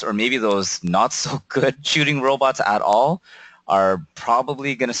robots or maybe those not so good shooting robots at all are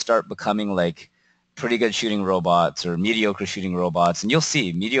probably going to start becoming like pretty good shooting robots or mediocre shooting robots. And you'll see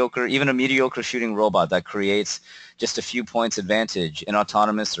even a mediocre shooting robot that creates just a few points advantage in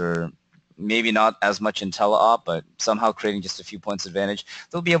autonomous or maybe not as much in teleop, but somehow creating just a few points advantage,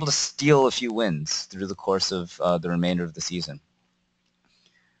 they'll be able to steal a few wins through the course of the remainder of the season.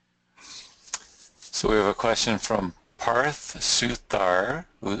 So we have a question from Parth Suthar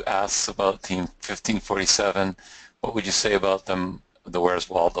who asks about Team 1547. What would you say about them, the Where's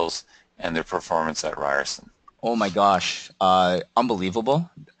Waldos, and their performance at Ryerson? Oh my gosh, unbelievable.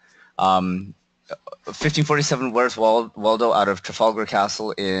 1547 Where's Waldo out of Trafalgar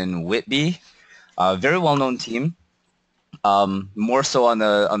Castle in Whitby. Very well-known team. More so on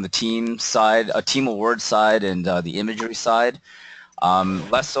the team side, team award side, and the imagery side.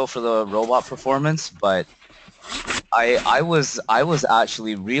 Less so for the robot performance, but I was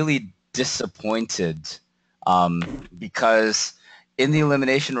actually really disappointed because in the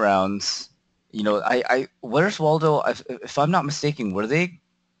elimination rounds, Where's Waldo? If I'm not mistaken, were they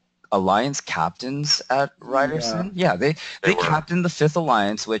Alliance captains at Ryerson? Yeah, they captained the 5th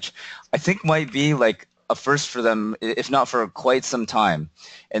Alliance, which I think might be like a first for them, if not for quite some time.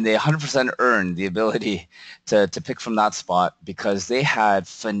 And they 100% earned the ability to pick from that spot because they had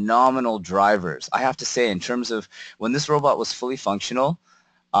phenomenal drivers. I have to say, in terms of when this robot was fully functional,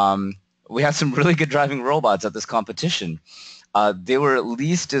 we had some really good driving robots at this competition. They were at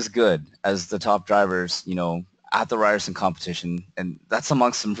least as good as the top drivers, at the Ryerson competition, and that's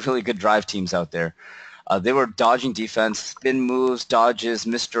amongst some really good drive teams out there. They were dodging defense, spin moves, dodges,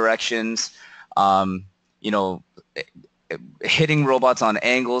 misdirections, hitting robots on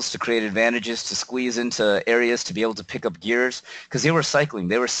angles to create advantages, to squeeze into areas to be able to pick up gears, because they were cycling.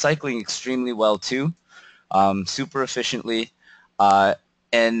 They were cycling extremely well too, super efficiently.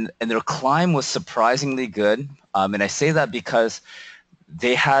 and their climb was surprisingly good. And I say that because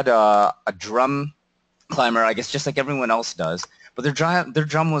they had a drum climber, I guess, just like everyone else does. But their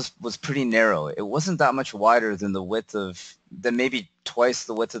drum was pretty narrow. It wasn't that much wider than maybe twice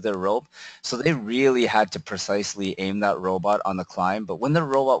the width of their rope. So they really had to precisely aim that robot on the climb. But when the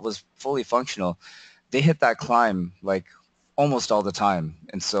robot was fully functional, they hit that climb like almost all the time.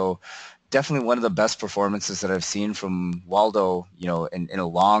 And so definitely one of the best performances that I've seen from Waldo, in a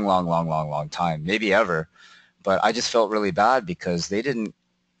long time, maybe ever. But I just felt really bad because they didn't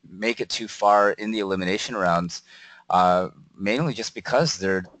make it too far in the elimination rounds, mainly just because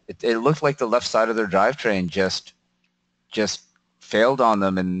it looked like the left side of their drivetrain just failed on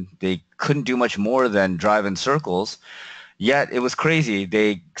them, and they couldn't do much more than drive in circles. Yet it was crazy.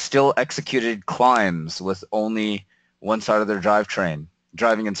 They still executed climbs with only one side of their drivetrain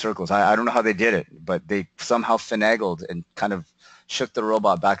driving in circles. I don't know how they did it, but they somehow finagled and kind of shook the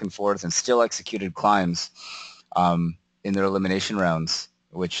robot back and forth and still executed climbs in their elimination rounds,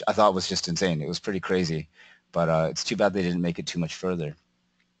 which I thought was just insane. It was pretty crazy, but it's too bad they didn't make it too much further.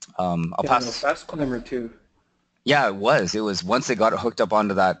 I'll pass. No, fast climber too. Yeah, it was. It was once they got it hooked up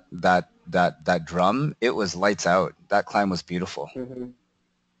onto that drum, it was lights out. That climb was beautiful.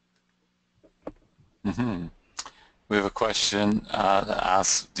 Mm-hmm. We have a question that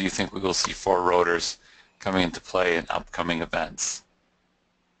asks, do you think we will see 4 rotors coming into play in upcoming events?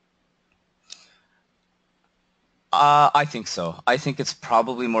 I think so. I think it's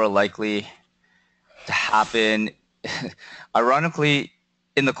probably more likely to happen, ironically,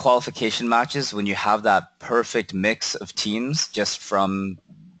 in the qualification matches when you have that perfect mix of teams just from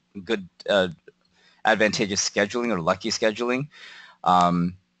good advantageous scheduling or lucky scheduling.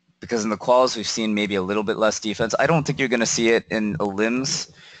 Because in the quals we've seen maybe a little bit less defense. I don't think you're going to see it in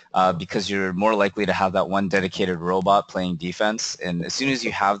elims because you're more likely to have that one dedicated robot playing defense. And as soon as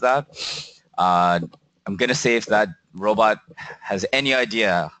you have that, I'm going to say if that robot has any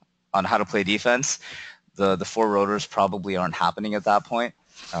idea on how to play defense, the 4 rotors probably aren't happening at that point.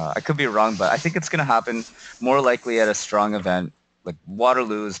 I could be wrong, but I think it's going to happen more likely at a strong event. Like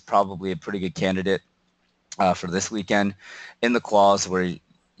Waterloo is probably a pretty good candidate for this weekend in the quals where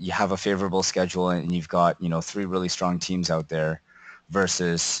you have a favorable schedule and you've got 3 really strong teams out there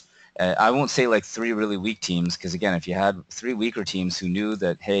versus I won't say like 3 really weak teams, because again, if you had 3 weaker teams who knew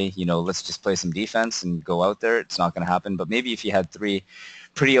that, hey, let's just play some defense and go out there, it's not going to happen. But maybe if you had 3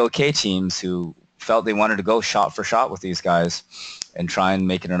 pretty okay teams who felt they wanted to go shot for shot with these guys and try and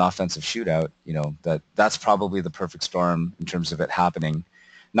make it an offensive shootout, that's probably the perfect storm in terms of it happening.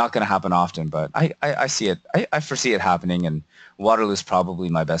 Not going to happen often, but I see it. I foresee it happening, and Waterloo's probably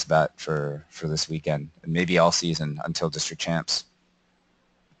my best bet for this weekend, and maybe all season until district champs.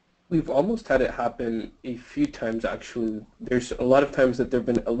 We've almost had it happen a few times, actually. There's a lot of times that there have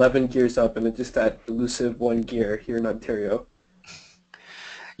been 11 gears up and it's just that elusive 1 gear here in Ontario.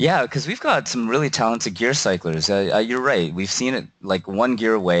 Yeah, because we've got some really talented gear cyclers. You're right. We've seen it like 1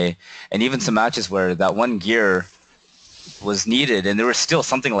 gear away, and even some matches where that 1 gear was needed and there was still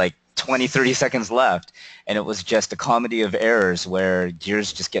something like 20, 30 seconds left, and it was just a comedy of errors where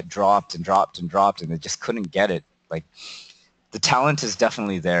gears just get dropped and dropped and dropped and they just couldn't get it. Like, the talent is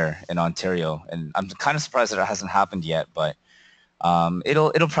definitely there in Ontario, and I'm kind of surprised that it hasn't happened yet, but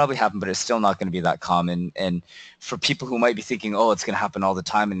it'll probably happen, but it's still not going to be that common. And for people who might be thinking, oh, it's going to happen all the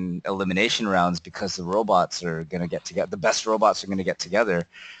time in elimination rounds because the robots are going to get together, the best robots are going to get together,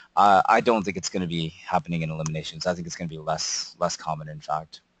 I don't think it's going to be happening in eliminations. I think it's going to be less common, in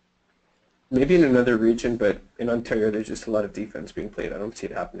fact. Maybe in another region, but in Ontario there's just a lot of defense being played. I don't see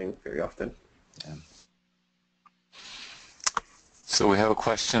it happening very often. Yeah. So we have a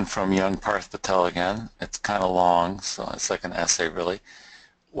question from young Parth Patel again. It's kind of long, so it's like an essay really.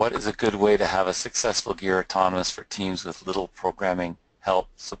 What is a good way to have a successful gear autonomous for teams with little programming help,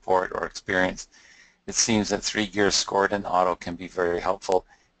 support, or experience? It seems that 3 gears scored in auto can be very helpful.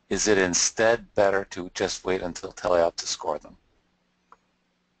 Is it instead better to just wait until teleop to score them?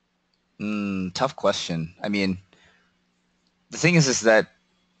 Tough question. I mean, the thing is that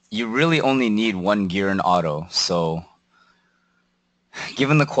you really only need 1 gear in auto, so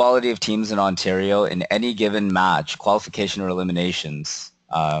given the quality of teams in Ontario, in any given match, qualification or eliminations,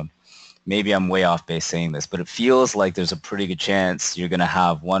 maybe I'm way off base saying this, but it feels like there's a pretty good chance you're going to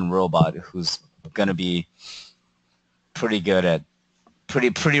have 1 robot who's going to be pretty good at,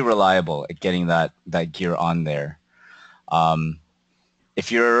 pretty reliable at getting that gear on there.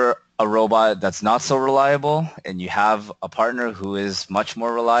 If you're a robot that's not so reliable and you have a partner who is much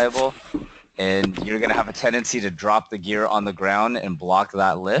more reliable, and you're going to have a tendency to drop the gear on the ground and block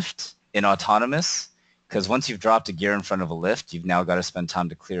that lift in autonomous, because once you've dropped a gear in front of a lift, you've now got to spend time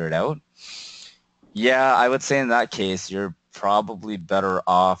to clear it out. Yeah, I would say in that case, you're probably better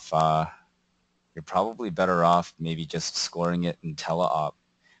off. You're probably better off maybe just scoring it in teleop,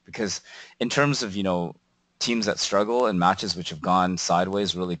 because in terms of teams that struggle and matches which have gone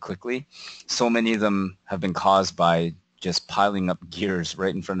sideways really quickly, so many of them have been caused by just piling up gears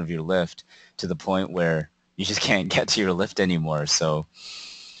right in front of your lift to the point where you just can't get to your lift anymore. So,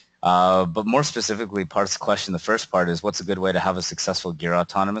 but more specifically, parts of the question, the first part is, what's a good way to have a successful gear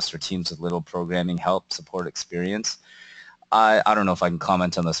autonomous for teams with little programming help, support, experience? I don't know if I can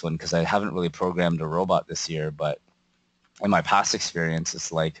comment on this one because I haven't really programmed a robot this year, but in my past experience,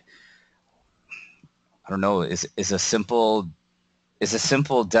 it's like, I don't know, is a simple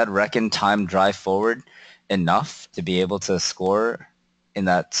dead reckon time drive forward enough to be able to score in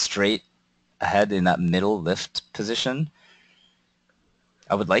that straight ahead in that middle lift position?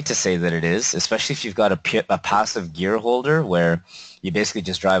 I would like to say that it is, especially if you've got a passive gear holder where you basically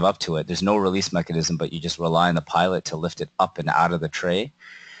just drive up to it. There's no release mechanism, but you just rely on the pilot to lift it up and out of the tray.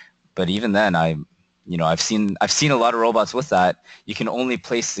 But even then, I've seen a lot of robots with that. You can only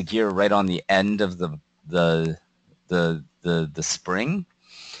place the gear right on the end of the spring,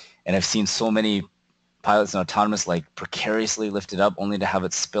 and I've seen so many pilots and autonomous like precariously lift it up only to have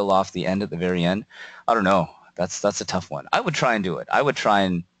it spill off the end at the very end. I don't know. That's a tough one. I would try and do it. I would try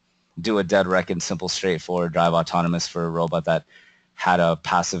and do a dead reckon, simple, straightforward drive autonomous for a robot that had a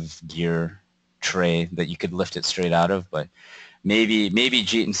passive gear tray that you could lift it straight out of. But maybe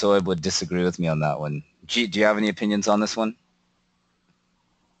Jeet and Sohaib would disagree with me on that one. Jeet, do you have any opinions on this one?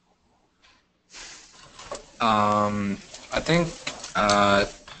 I think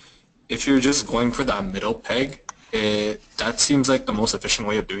if you're just going for that middle peg, that seems like the most efficient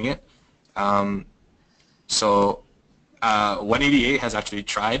way of doing it. So 188 has actually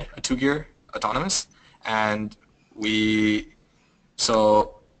tried a 2-gear autonomous, and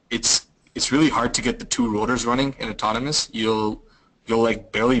so it's really hard to get the 2 rotors running in autonomous. You'll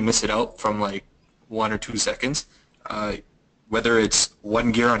like barely miss it out from like 1 or 2 seconds, whether it's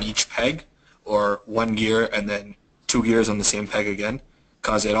 1 gear on each peg or 1 gear and then 2 gears on the same peg again,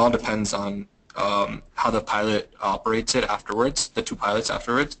 because it all depends on how the pilot operates it afterwards, the 2 pilots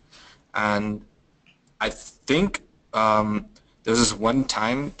afterwards. And I think there was this one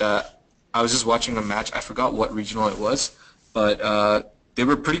time that I was just watching a match. I forgot what regional it was, but they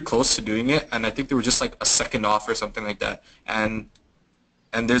were pretty close to doing it, and I think they were just like a second off or something like that. And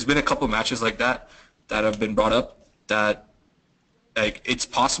there's been a couple matches like that have been brought up that like it's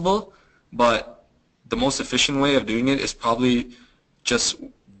possible, but the most efficient way of doing it is probably just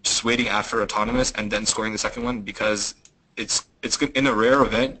waiting after autonomous and then scoring the second one, because it's in a rare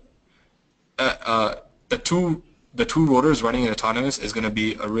event. The two rotors running in autonomous is going to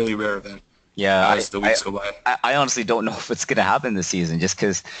be a really rare event. Yeah, as the weeks go by. I honestly don't know if it's going to happen this season, just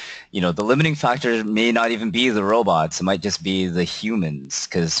because, the limiting factor may not even be the robots. It might just be the humans,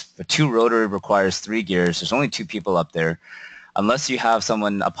 because a 2-rotor requires 3 gears. There's only 2 people up there. Unless you have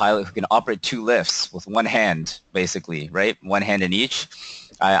a pilot who can operate 2 lifts with 1 hand, basically, right? 1 hand in each.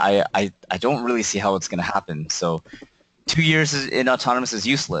 I don't really see how it's going to happen. So 2 gears in autonomous is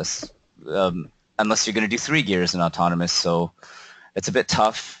useless, unless you're going to do 3 gears in autonomous. So it's a bit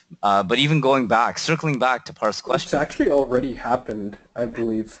tough. But even circling back to Parth's question. It's actually already happened, I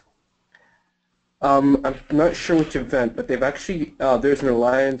believe. I'm not sure which event, but they've actually, there's an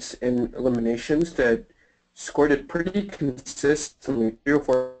alliance in eliminations that scored it pretty consistently. 3 or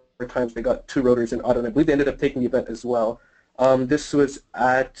 4 times they got 2 rotors in auto, and I believe they ended up taking the event as well. This was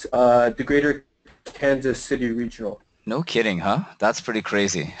at the Greater Kansas City Regional. No kidding, huh? That's pretty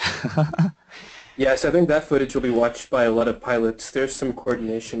crazy. Yes, I think that footage will be watched by a lot of pilots. There's some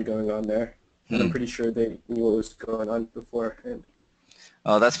coordination going on there, and I'm pretty sure they knew what was going on beforehand.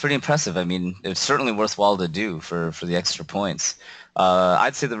 Oh, that's pretty impressive. I mean, it's certainly worthwhile to do for the extra points.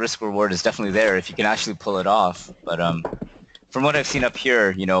 I'd say the risk reward is definitely there if you can actually pull it off. But from what I've seen up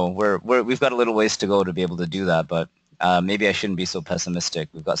here, we've got a little ways to go to be able to do that. But maybe I shouldn't be so pessimistic.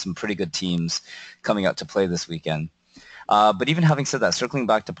 We've got some pretty good teams coming out to play this weekend. But even having said that, circling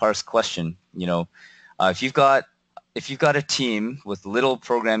back to Parth's question, if you've got a team with little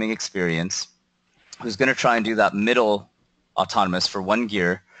programming experience who's going to try and do that middle autonomous for 1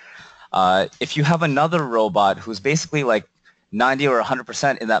 gear, if you have another robot who's basically like 90 or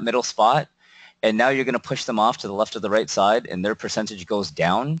 100% in that middle spot, and now you're going to push them off to the left or the right side, and their percentage goes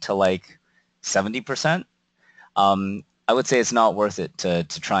down to like 70%, I would say it's not worth it to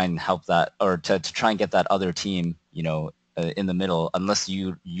try and help that, or to try and get that other team, in the middle, unless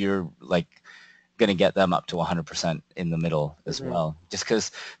you're like going to get them up to 100% in the middle as well. Just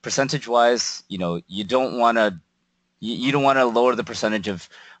because percentage-wise, you don't want to lower the percentage of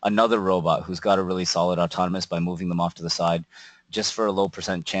another robot who's got a really solid autonomous by moving them off to the side just for a low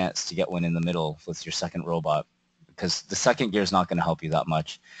percent chance to get one in the middle with your second robot, because the second gear is not going to help you that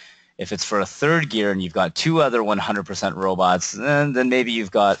much. If it's for a third gear and you've got two other 100% robots, then maybe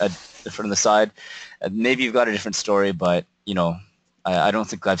you've got from the side, maybe you've got a different story, but I don't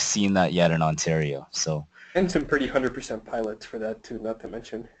think I've seen that yet in Ontario. So. And some pretty 100% pilots for that too, not to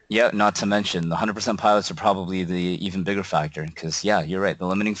mention. Yeah, not to mention the 100% pilots are probably the even bigger factor, because yeah, you're right. The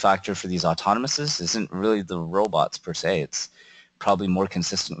limiting factor for these autonomouses isn't really the robots per se. It's probably more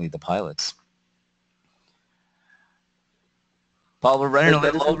consistently the pilots. Paul, we're running a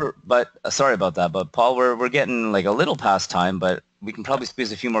little over, but sorry about that. But Paul, we're getting like a little past time, but we can probably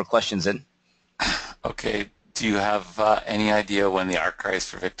squeeze a few more questions in. Okay. Do you have any idea when the archives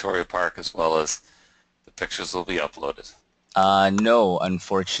for Victoria Park as well as the pictures will be uploaded? No,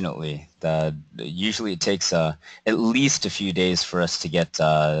 unfortunately. Usually it takes at least a few days for us to get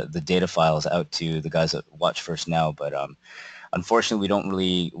the data files out to the guys at Watch First Now, but unfortunately we don't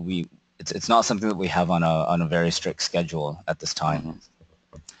really it's not something that we have on a very strict schedule at this time.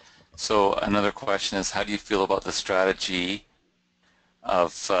 Mm-hmm. So another question is, how do you feel about the strategy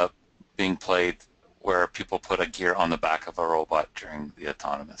of being played where people put a gear on the back of a robot during the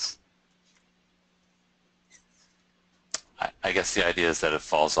autonomous? I guess the idea is that it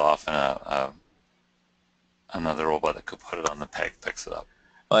falls off and another robot that could put it on the peg picks it up.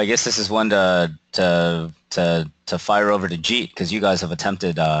 Well, I guess this is one to fire over to Jeet, because you guys have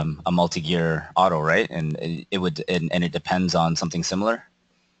attempted a multi-gear auto, right? And it depends on something similar.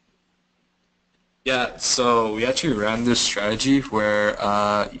 Yeah, so we actually ran this strategy where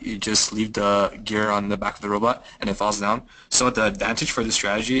you just leave the gear on the back of the robot and it falls down. So the advantage for this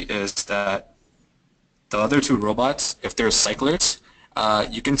strategy is that the other two robots, if they're cyclers,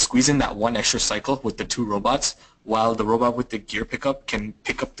 you can squeeze in that one extra cycle with the two robots, while the robot with the gear pickup can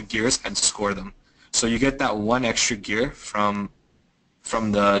pick up the gears and score them. So you get that one extra gear from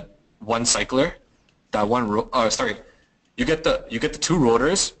the one cycler, that one you get the two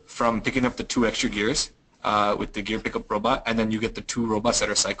rotors from picking up the two extra gears with the gear pickup robot, and then you get the two robots that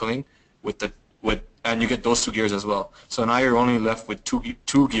are cycling and you get those two gears as well. So now you're only left with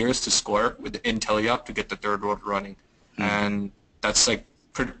two gears to score with the IntelliOp to get the third rotor running, and that's like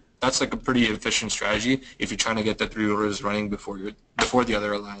a pretty efficient strategy if you're trying to get the three rotors running before the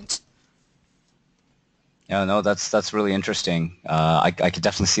other alliance. Yeah, no, that's really interesting. I could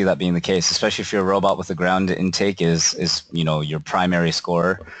definitely see that being the case, especially if your robot with the ground intake is your primary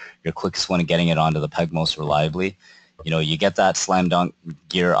scorer, your quickest one at getting it onto the peg most reliably. You get that slam dunk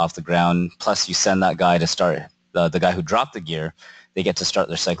gear off the ground, plus you send that guy to start, the guy who dropped the gear, they get to start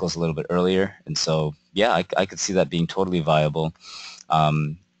their cycles a little bit earlier. And so, yeah, I could see that being totally viable.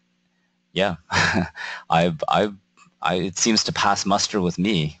 Yeah, it seems to pass muster with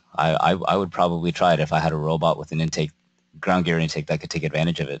me. I would probably try it if I had a robot with an ground gear intake that could take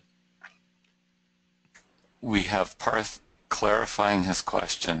advantage of it. We have Parth clarifying his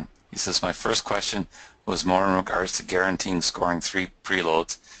question. He says, my first question was more in regards to guaranteeing scoring 3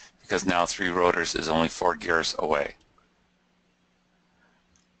 preloads, because now 3 rotors is only 4 gears away.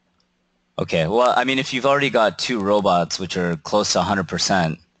 Okay, well, I mean, if you've already got 2 robots which are close to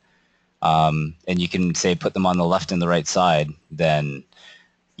 100%, and you can, say, put them on the left and the right side, then,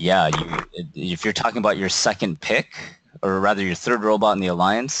 yeah, if you're talking about your second pick, or rather your third robot in the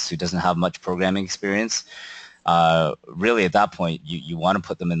alliance who doesn't have much programming experience, really at that point you want to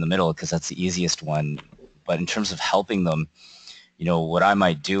put them in the middle because that's the easiest one. But in terms of helping them, what I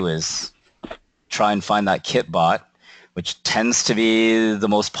might do is try and find that Kitbot, which tends to be the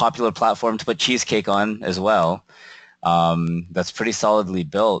most popular platform to put Cheesecake on as well. That's pretty solidly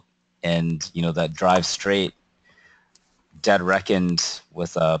built, and that drives straight, dead reckoned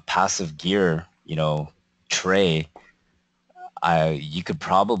with a passive gear, tray. You could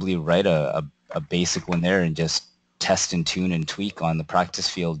probably write a basic one there and just test and tune and tweak on the practice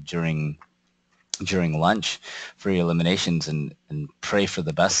field during lunch for your eliminations and pray for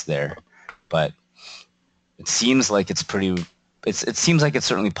the best there. But it seems like it's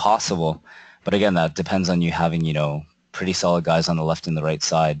certainly possible. But again, that depends on you having, pretty solid guys on the left and the right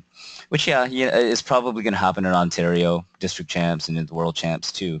side, which, is probably going to happen in Ontario, district champs and in the world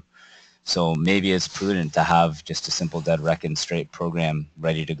champs too. So maybe it's prudent to have just a simple dead reckon straight program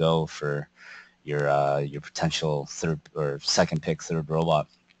ready to go for your potential third or second pick third robot.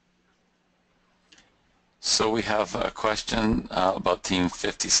 So we have a question about Team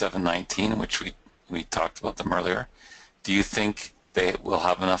 5719, which we talked about them earlier. Do you think they will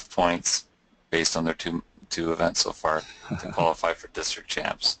have enough points based on their two events so far to qualify for district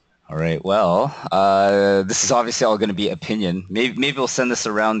champs. All right. Well, this is obviously all going to be opinion. Maybe we'll send this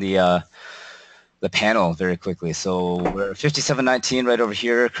around the panel very quickly. So we're 57-19 right over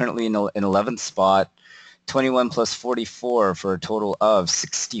here, currently in 11th spot. 21 plus 44 for a total of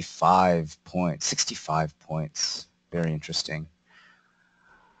 65 points. 65 points. Very interesting.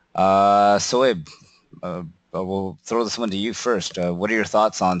 Sohaib, we'll throw this one to you first. What are your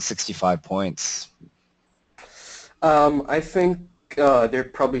thoughts on 65 points? I think they're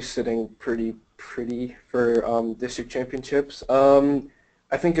probably sitting pretty for district championships.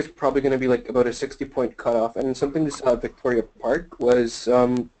 I think it's probably going to be like about a 60-point cutoff. And something this Victoria Park was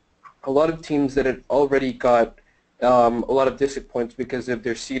a lot of teams that had already got a lot of district points because of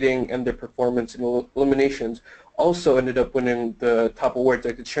their seeding and their performance in eliminations also ended up winning the top awards,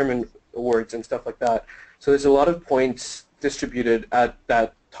 like the chairman awards and stuff like that. So there's a lot of points distributed at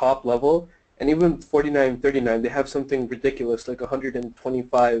that top level. And even 49-39, they have something ridiculous, like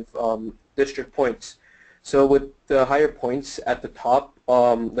 125 district points. So with the higher points at the top,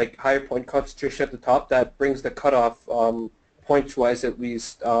 like higher point concentration at the top, that brings the cutoff points-wise at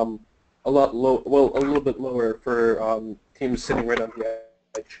least a little bit lower for teams sitting right on the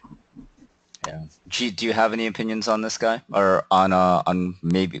edge. Yeah. Jeet, do you have any opinions on this guy, or on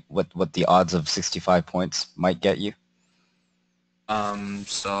maybe what the odds of 65 points might get you?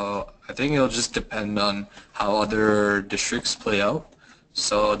 So I think it'll just depend on how other districts play out.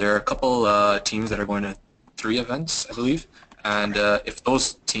 So there are a couple teams that are going to 3 events, I believe, and if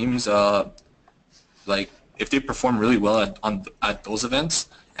those teams if they perform really well at those events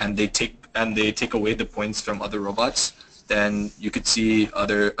and they take away the points from other robots, then you could see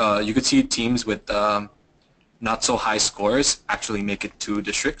teams with not so high scores actually make it to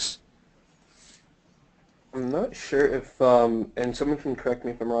districts. I'm not sure if, and someone can correct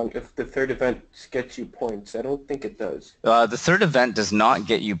me if I'm wrong, if the third event gets you points. I don't think it does. The third event does not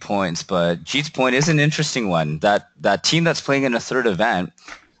get you points, but Jeet's point is an interesting one. That team that's playing in a third event,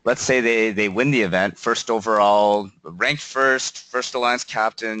 let's say they win the event, first overall, ranked first alliance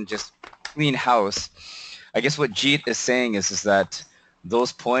captain, just clean house. I guess what Jeet is saying is that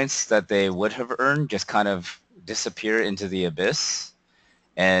those points that they would have earned just kind of disappear into the abyss,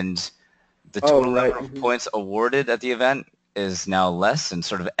 and the total number of points awarded at the event is now less, and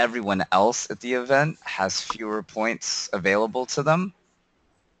sort of everyone else at the event has fewer points available to them.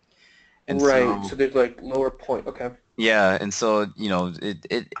 And so there's like lower point. Okay. Yeah, and so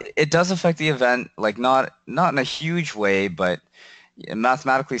it does affect the event, like not in a huge way, but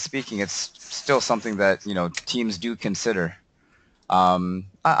mathematically speaking, it's still something that teams do consider. I'm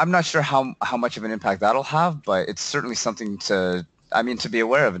not sure how much of an impact that'll have, but it's certainly something to be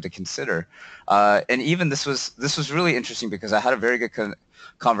aware of and to consider. And even this was really interesting because I had a very good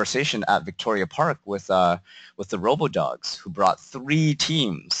conversation at Victoria Park with the Robodogs, who brought 3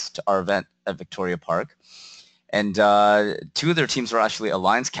 teams to our event at Victoria Park. And 2 of their teams were actually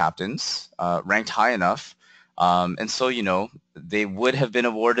alliance captains, ranked high enough. And so, they would have been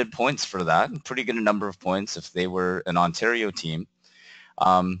awarded points for that, pretty good number of points if they were an Ontario team.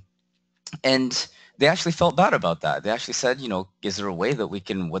 And they actually felt bad about that. They actually said, is there a way that we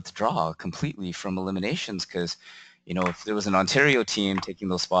can withdraw completely from eliminations? Because, if there was an Ontario team taking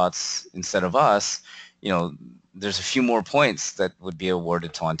those spots instead of us, there's a few more points that would be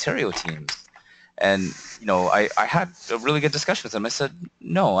awarded to Ontario teams. And, I had a really good discussion with them. I said,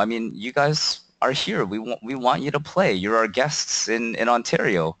 no, you guys are here. We want you to play. You're our guests in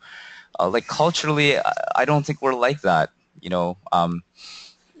Ontario. Like culturally, I don't think we're like that.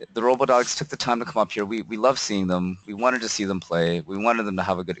 The Robodogs took the time to come up here. We love seeing them. We wanted to see them play. We wanted them to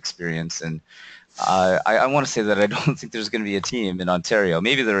have a good experience. And I want to say that I don't think there's going to be a team in Ontario.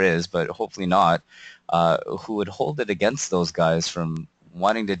 Maybe there is, but hopefully not, who would hold it against those guys from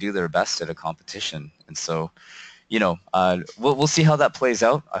wanting to do their best at a competition. And so, we'll see how that plays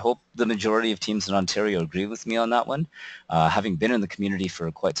out. I hope the majority of teams in Ontario agree with me on that one. Having been in the community for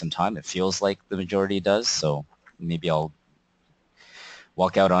quite some time, it feels like the majority does. So maybe I'll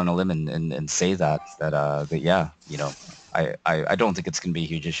walk out on a limb and say that yeah, I don't think it's going to be a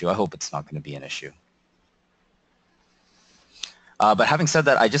huge issue. I hope it's not going to be an issue. But having said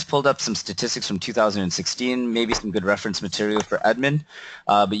that, I just pulled up some statistics from 2016, maybe some good reference material for admin.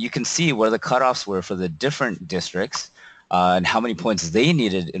 But you can see where the cutoffs were for the different districts and how many points they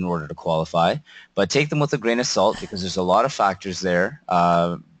needed in order to qualify. But take them with a grain of salt because there's a lot of factors there,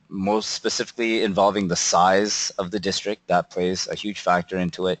 most specifically involving the size of the district. That plays a huge factor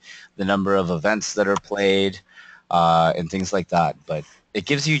into it, the number of events that are played, and things like that. But it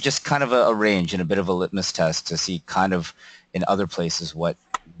gives you just kind of a range and a bit of a litmus test to see kind of in other places what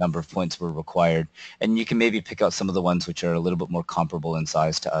number of points were required. And you can maybe pick out some of the ones which are a little bit more comparable in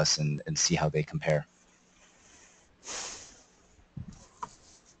size to us and see how they compare.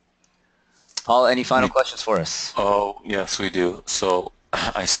 Paul, any final questions for us? Oh, yes, we do. So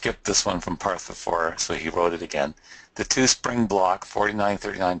I skipped this one from Partha 4, so he wrote it again. The two-spring block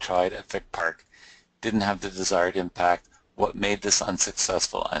 4939 tried at Vic Park didn't have the desired impact. What made this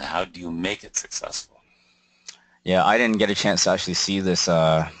unsuccessful, and how do you make it successful? Yeah, I didn't get a chance to actually see this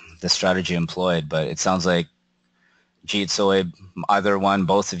this strategy employed, but it sounds like Jeet, Sohaib, either one,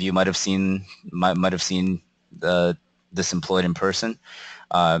 both of you might have seen this employed in person.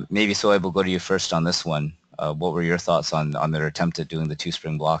 Maybe Sohaib, will go to you first on this one. What were your thoughts on their attempt at doing the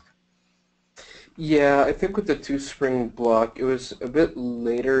two-spring block? Yeah, I think with the two-spring block, it was a bit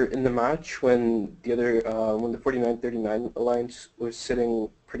later in the match when when the 49-39 alliance was sitting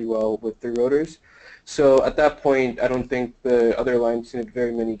pretty well with their rotors. So at that point, I don't think the other alliance needed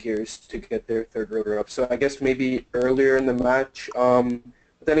very many gears to get their third rotor up. So I guess maybe earlier in the match.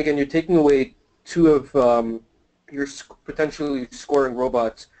 But then again, you're taking away two of your potentially scoring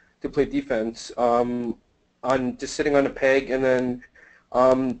robots to play defense on just sitting on a peg, and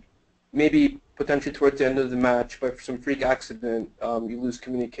then maybe potentially towards the end of the match, but for some freak accident, you lose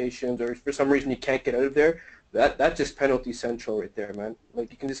communications, or for some reason you can't get out of there. That's just penalty central right there, man.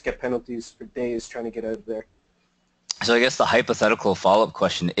 Like, you can just get penalties for days trying to get out of there. So I guess the hypothetical follow-up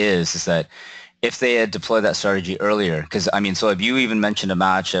question is that if they had deployed that strategy earlier, because I mean, so if you even mentioned a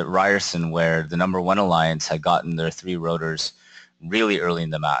match at Ryerson where the number one alliance had gotten their three rotors really early in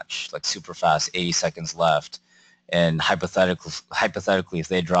the match, like super fast, 80 seconds left, and hypothetically, if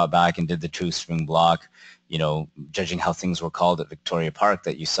they dropped back and did the two-spring block, you know, judging how things were called at Victoria Park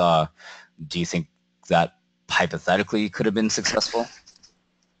that you saw, do you think that hypothetically could have been successful?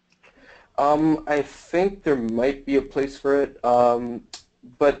 I think there might be a place for it,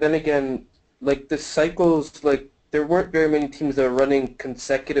 but then again, like the cycles, like there weren't very many teams that were running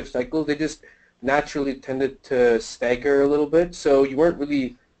consecutive cycles. They just naturally tended to stagger a little bit, so you weren't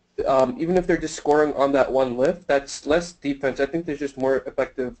really, even if they're just scoring on that one lift, that's less defense. I think there's just more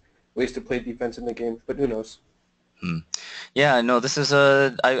effective ways to play defense in the game, but who knows? Yeah, no, this is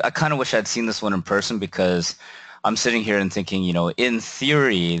I kind of wish I'd seen this one in person, because I'm sitting here and thinking, you know, in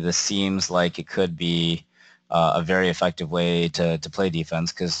theory, this seems like it could be a very effective way to play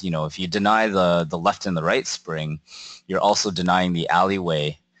defense, because, you know, if you deny the left and the right spring, you're also denying the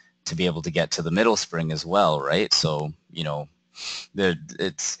alleyway to be able to get to the middle spring as well, right? So, you know, there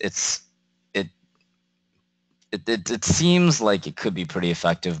it seems like it could be pretty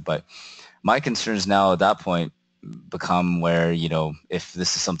effective, but my concerns now at that point become where, you know, if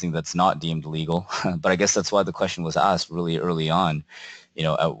this is something that's not deemed legal, but I guess that's why the question was asked really early on, you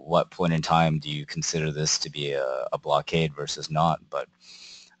know, at what point in time do you consider this to be a blockade versus not? But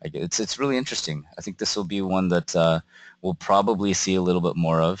it's really interesting. I think this will be one that we'll probably see a little bit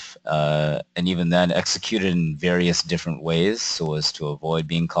more of, and even then executed in various different ways so as to avoid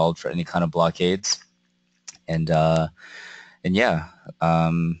being called for any kind of blockades. And yeah,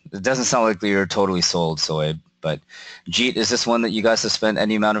 it doesn't sound like you're totally sold, Sohaib. But Jeet, is this one that you guys have spent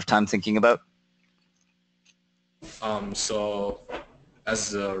any amount of time thinking about? So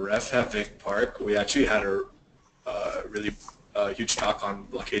as a ref at Vic Park, we actually had a really huge talk on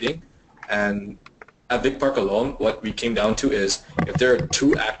blockading. And at Vic Park alone, what we came down to is if there are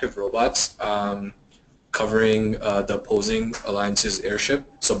two active robots covering the opposing alliance's airship,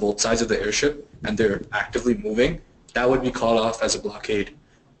 so both sides of the airship, and they're actively moving, that would be called off as a blockade.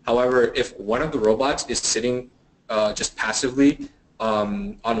 However, if one of the robots is sitting just passively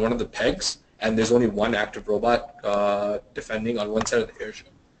on one of the pegs, and there's only one active robot defending on one side of the airship,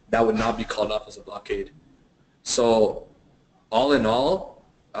 that would not be called off as a blockade. So all in all,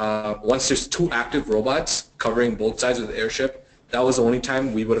 once there's two active robots covering both sides of the airship, that was the only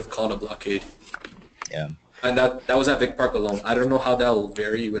time we would have called a blockade. Yeah. And that was at Vic Park alone. I don't know how that will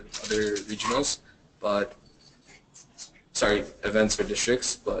vary with other regionals, but events or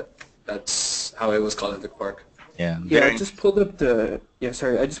districts, but that's how it was called at Vic Park. Yeah. Yeah, I just pulled up the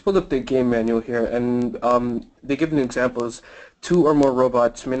game manual here, and they give an example is two or more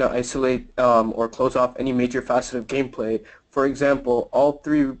robots may not isolate or close off any major facet of gameplay. For example, all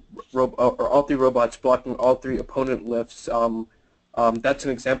three robots blocking all three opponent lifts. That's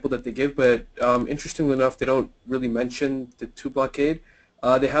an example that they give, but interestingly enough, they don't really mention the two blockade.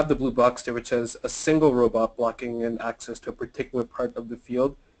 They have the blue box there, which says a single robot blocking an access to a particular part of the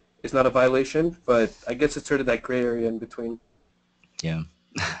field is not a violation, but I guess it's sort of that gray area in between. Yeah.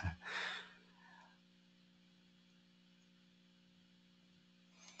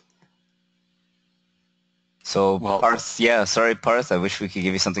 So Well, Parth, yeah, sorry Parth, I wish we could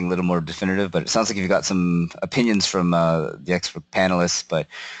give you something a little more definitive, but it sounds like you've got some opinions from the expert panelists, but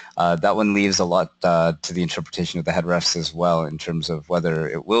that one leaves a lot to the interpretation of the head refs as well in terms of whether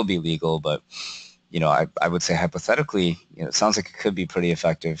it will be legal, but I would say hypothetically, it sounds like it could be pretty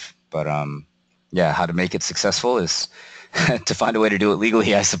effective, but yeah, how to make it successful is to find a way to do it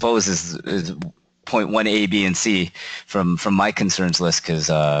legally, I suppose, is point 1A, B, and C from my concerns list, because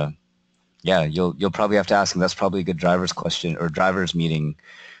yeah, you'll probably have to ask them. That's probably a good driver's question or driver's meeting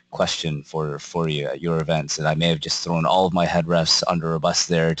question for you at your events. And I may have just thrown all of my head refs under a bus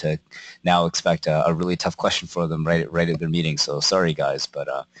there to now expect a really tough question for them right at their meeting. So sorry guys, but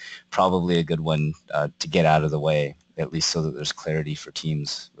probably a good one to get out of the way, at least so that there's clarity for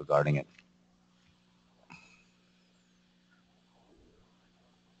teams regarding it.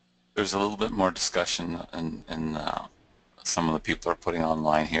 there's a little bit more discussion in some of the people are putting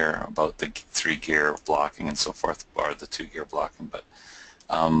online here about the 3-gear blocking and so forth, or the 2-gear blocking, but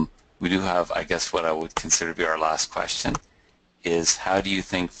we do have, I guess, what I would consider to be our last question is, how do you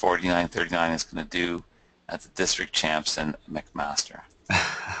think 4939 is going to do at the district champs and McMaster?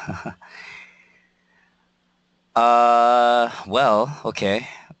 Well, okay.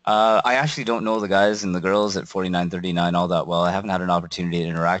 I actually don't know the guys and the girls at 4939 all that well. I haven't had an opportunity to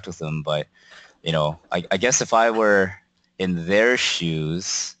interact with them, but I guess if I were in their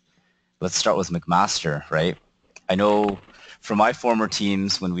shoes, let's start with McMaster, right? I know from my former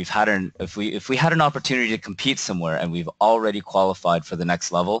teams, when if we had an opportunity to compete somewhere and we've already qualified for the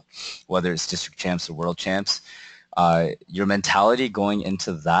next level, whether it's district champs or world champs, your mentality going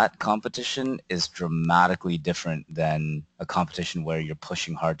into that competition is dramatically different than a competition where you're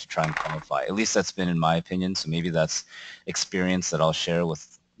pushing hard to try and qualify. At least that's been in my opinion. So maybe that's experience that I'll share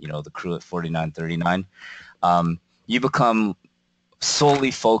with the crew at 4939. You become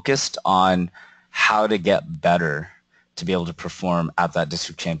solely focused on how to get better to be able to perform at that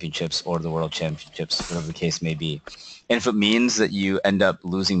district championships or the world championships, whatever the case may be. And if it means that you end up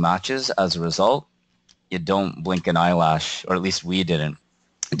losing matches as a result, you don't blink an eyelash, or at least we didn't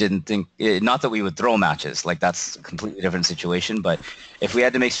think, not that we would throw matches, like that's a completely different situation, but if we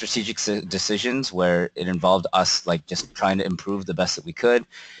had to make strategic decisions where it involved us like just trying to improve the best that we could,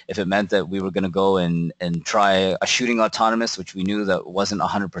 if it meant that we were going to go and try a shooting autonomous, which we knew that wasn't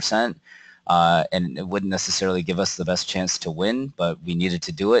 100%, and it wouldn't necessarily give us the best chance to win, but we needed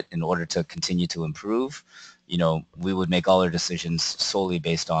to do it in order to continue to improve, we would make all our decisions solely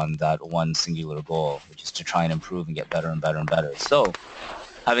based on that one singular goal, which is to try and improve and get better and better and better. So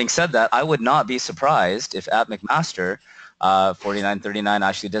having said that, I would not be surprised if at McMaster, 4939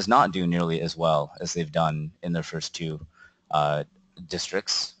 actually does not do nearly as well as they've done in their first two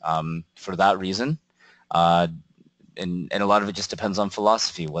districts. For that reason, and a lot of it just depends on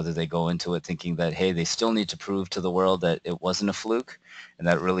philosophy, whether they go into it thinking that, hey, they still need to prove to the world that it wasn't a fluke and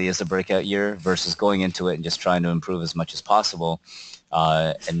that it really is a breakout year, versus going into it and just trying to improve as much as possible,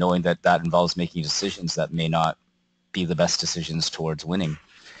 and knowing that that involves making decisions that may not be the best decisions towards winning.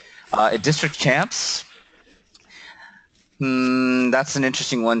 At district champs, that's an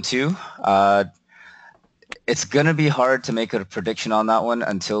interesting one too. It's going to be hard to make a prediction on that one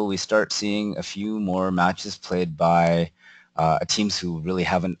until we start seeing a few more matches played by teams who really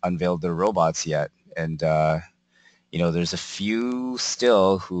haven't unveiled their robots yet. And, there's a few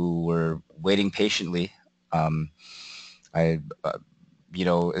still who were waiting patiently. As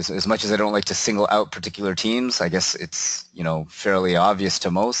much as I don't like to single out particular teams, I guess it's, fairly obvious to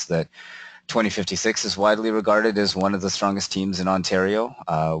most that 2056 is widely regarded as one of the strongest teams in Ontario.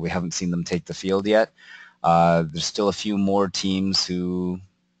 We haven't seen them take the field yet. There's still a few more teams who,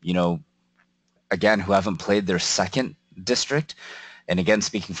 again, who haven't played their second district. And again,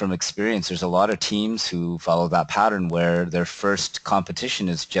 speaking from experience, there's a lot of teams who follow that pattern where their first competition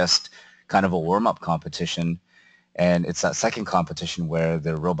is just kind of a warm-up competition. And it's that second competition where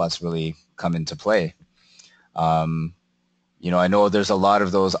the robots really come into play. I know there's a lot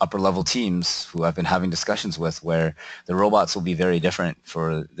of those upper-level teams who I've been having discussions with where the robots will be very different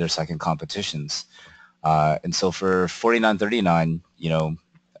for their second competitions. And so for 4939,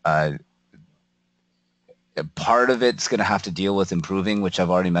 part of it's going to have to deal with improving, which I've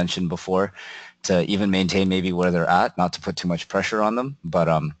already mentioned before, to even maintain maybe where they're at, not to put too much pressure on them. But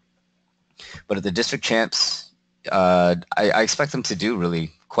at the district champs, I expect them to do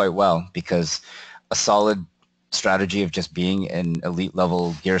really quite well, because a solid strategy of just being an elite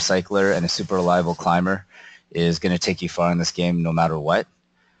level gear cycler and a super reliable climber is going to take you far in this game no matter what.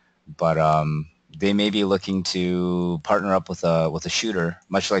 But they may be looking to partner up with a shooter,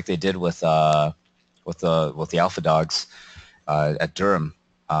 much like they did with the Alpha Dogs at Durham,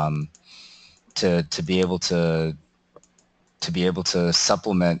 to be able to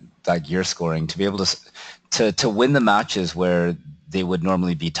supplement that gear scoring, to be able to win the matches where they would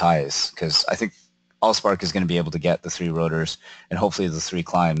normally be ties, because I think Allspark is going to be able to get the 3 rotors and hopefully the 3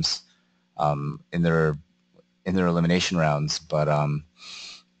 climbs in their elimination rounds, but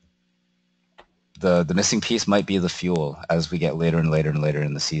the missing piece might be the fuel as we get later and later and later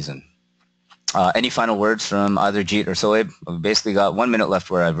in the season. Any final words from either Jeet or Sohaib? We've basically got 1 minute left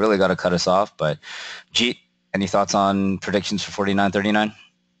where I've really got to cut us off, but Jeet, any thoughts on predictions for 49-39?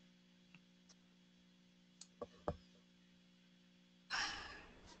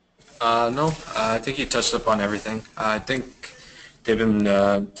 No, I think you touched upon everything. I think they've been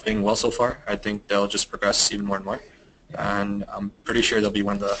playing well so far. I think they'll just progress even more and more, and I'm pretty sure they'll be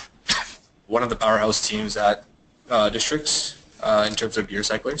one of the powerhouse teams at districts in terms of gear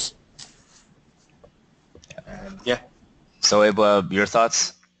cyclers. And yeah. Sohaib, your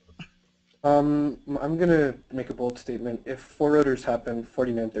thoughts? I'm gonna make a bold statement. If 4 rotors happen,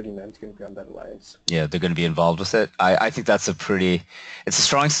 49-39 is gonna be on that alliance. Yeah, they're going to be involved with it. I think that's it's a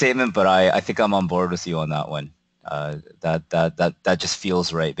strong statement, but I think I'm on board with you on that one. That just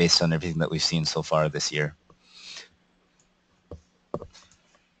feels right based on everything that we've seen so far this year.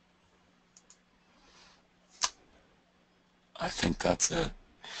 I think that's it.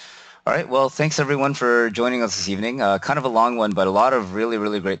 All right. Well, thanks everyone for joining us this evening. Kind of a long one, but a lot of really,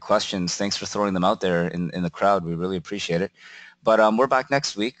 really great questions. Thanks for throwing them out there in the crowd. We really appreciate it. But we're back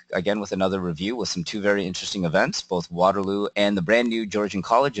next week, again, with another review with some 2 very interesting events, both Waterloo and the brand new Georgian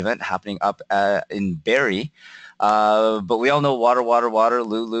College event happening up in Barrie. But we all know water,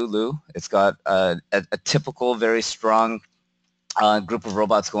 Lou. It's got a typical, very strong group of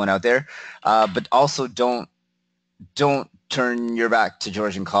robots going out there. But also don't turn your back to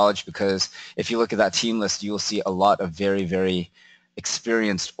Georgian College, because if you look at that team list, you will see a lot of very, very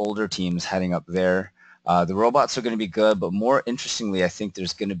experienced older teams heading up there. The robots are going to be good, but more interestingly, I think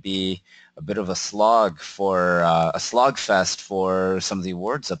there's going to be a bit of a slogfest for some of the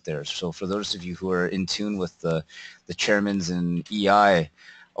awards up there. So for those of you who are in tune with the chairman's and EI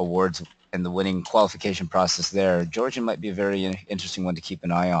awards and the winning qualification process there, Georgian might be a very interesting one to keep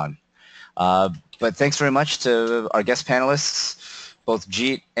an eye on. But thanks very much to our guest panelists, both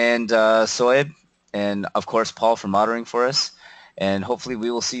Jeet and Sohaib, and of course Paul for moderating for us. And hopefully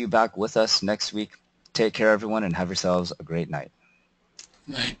we will see you back with us next week. Take care, everyone, and have yourselves a great night.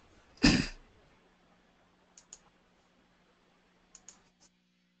 Night.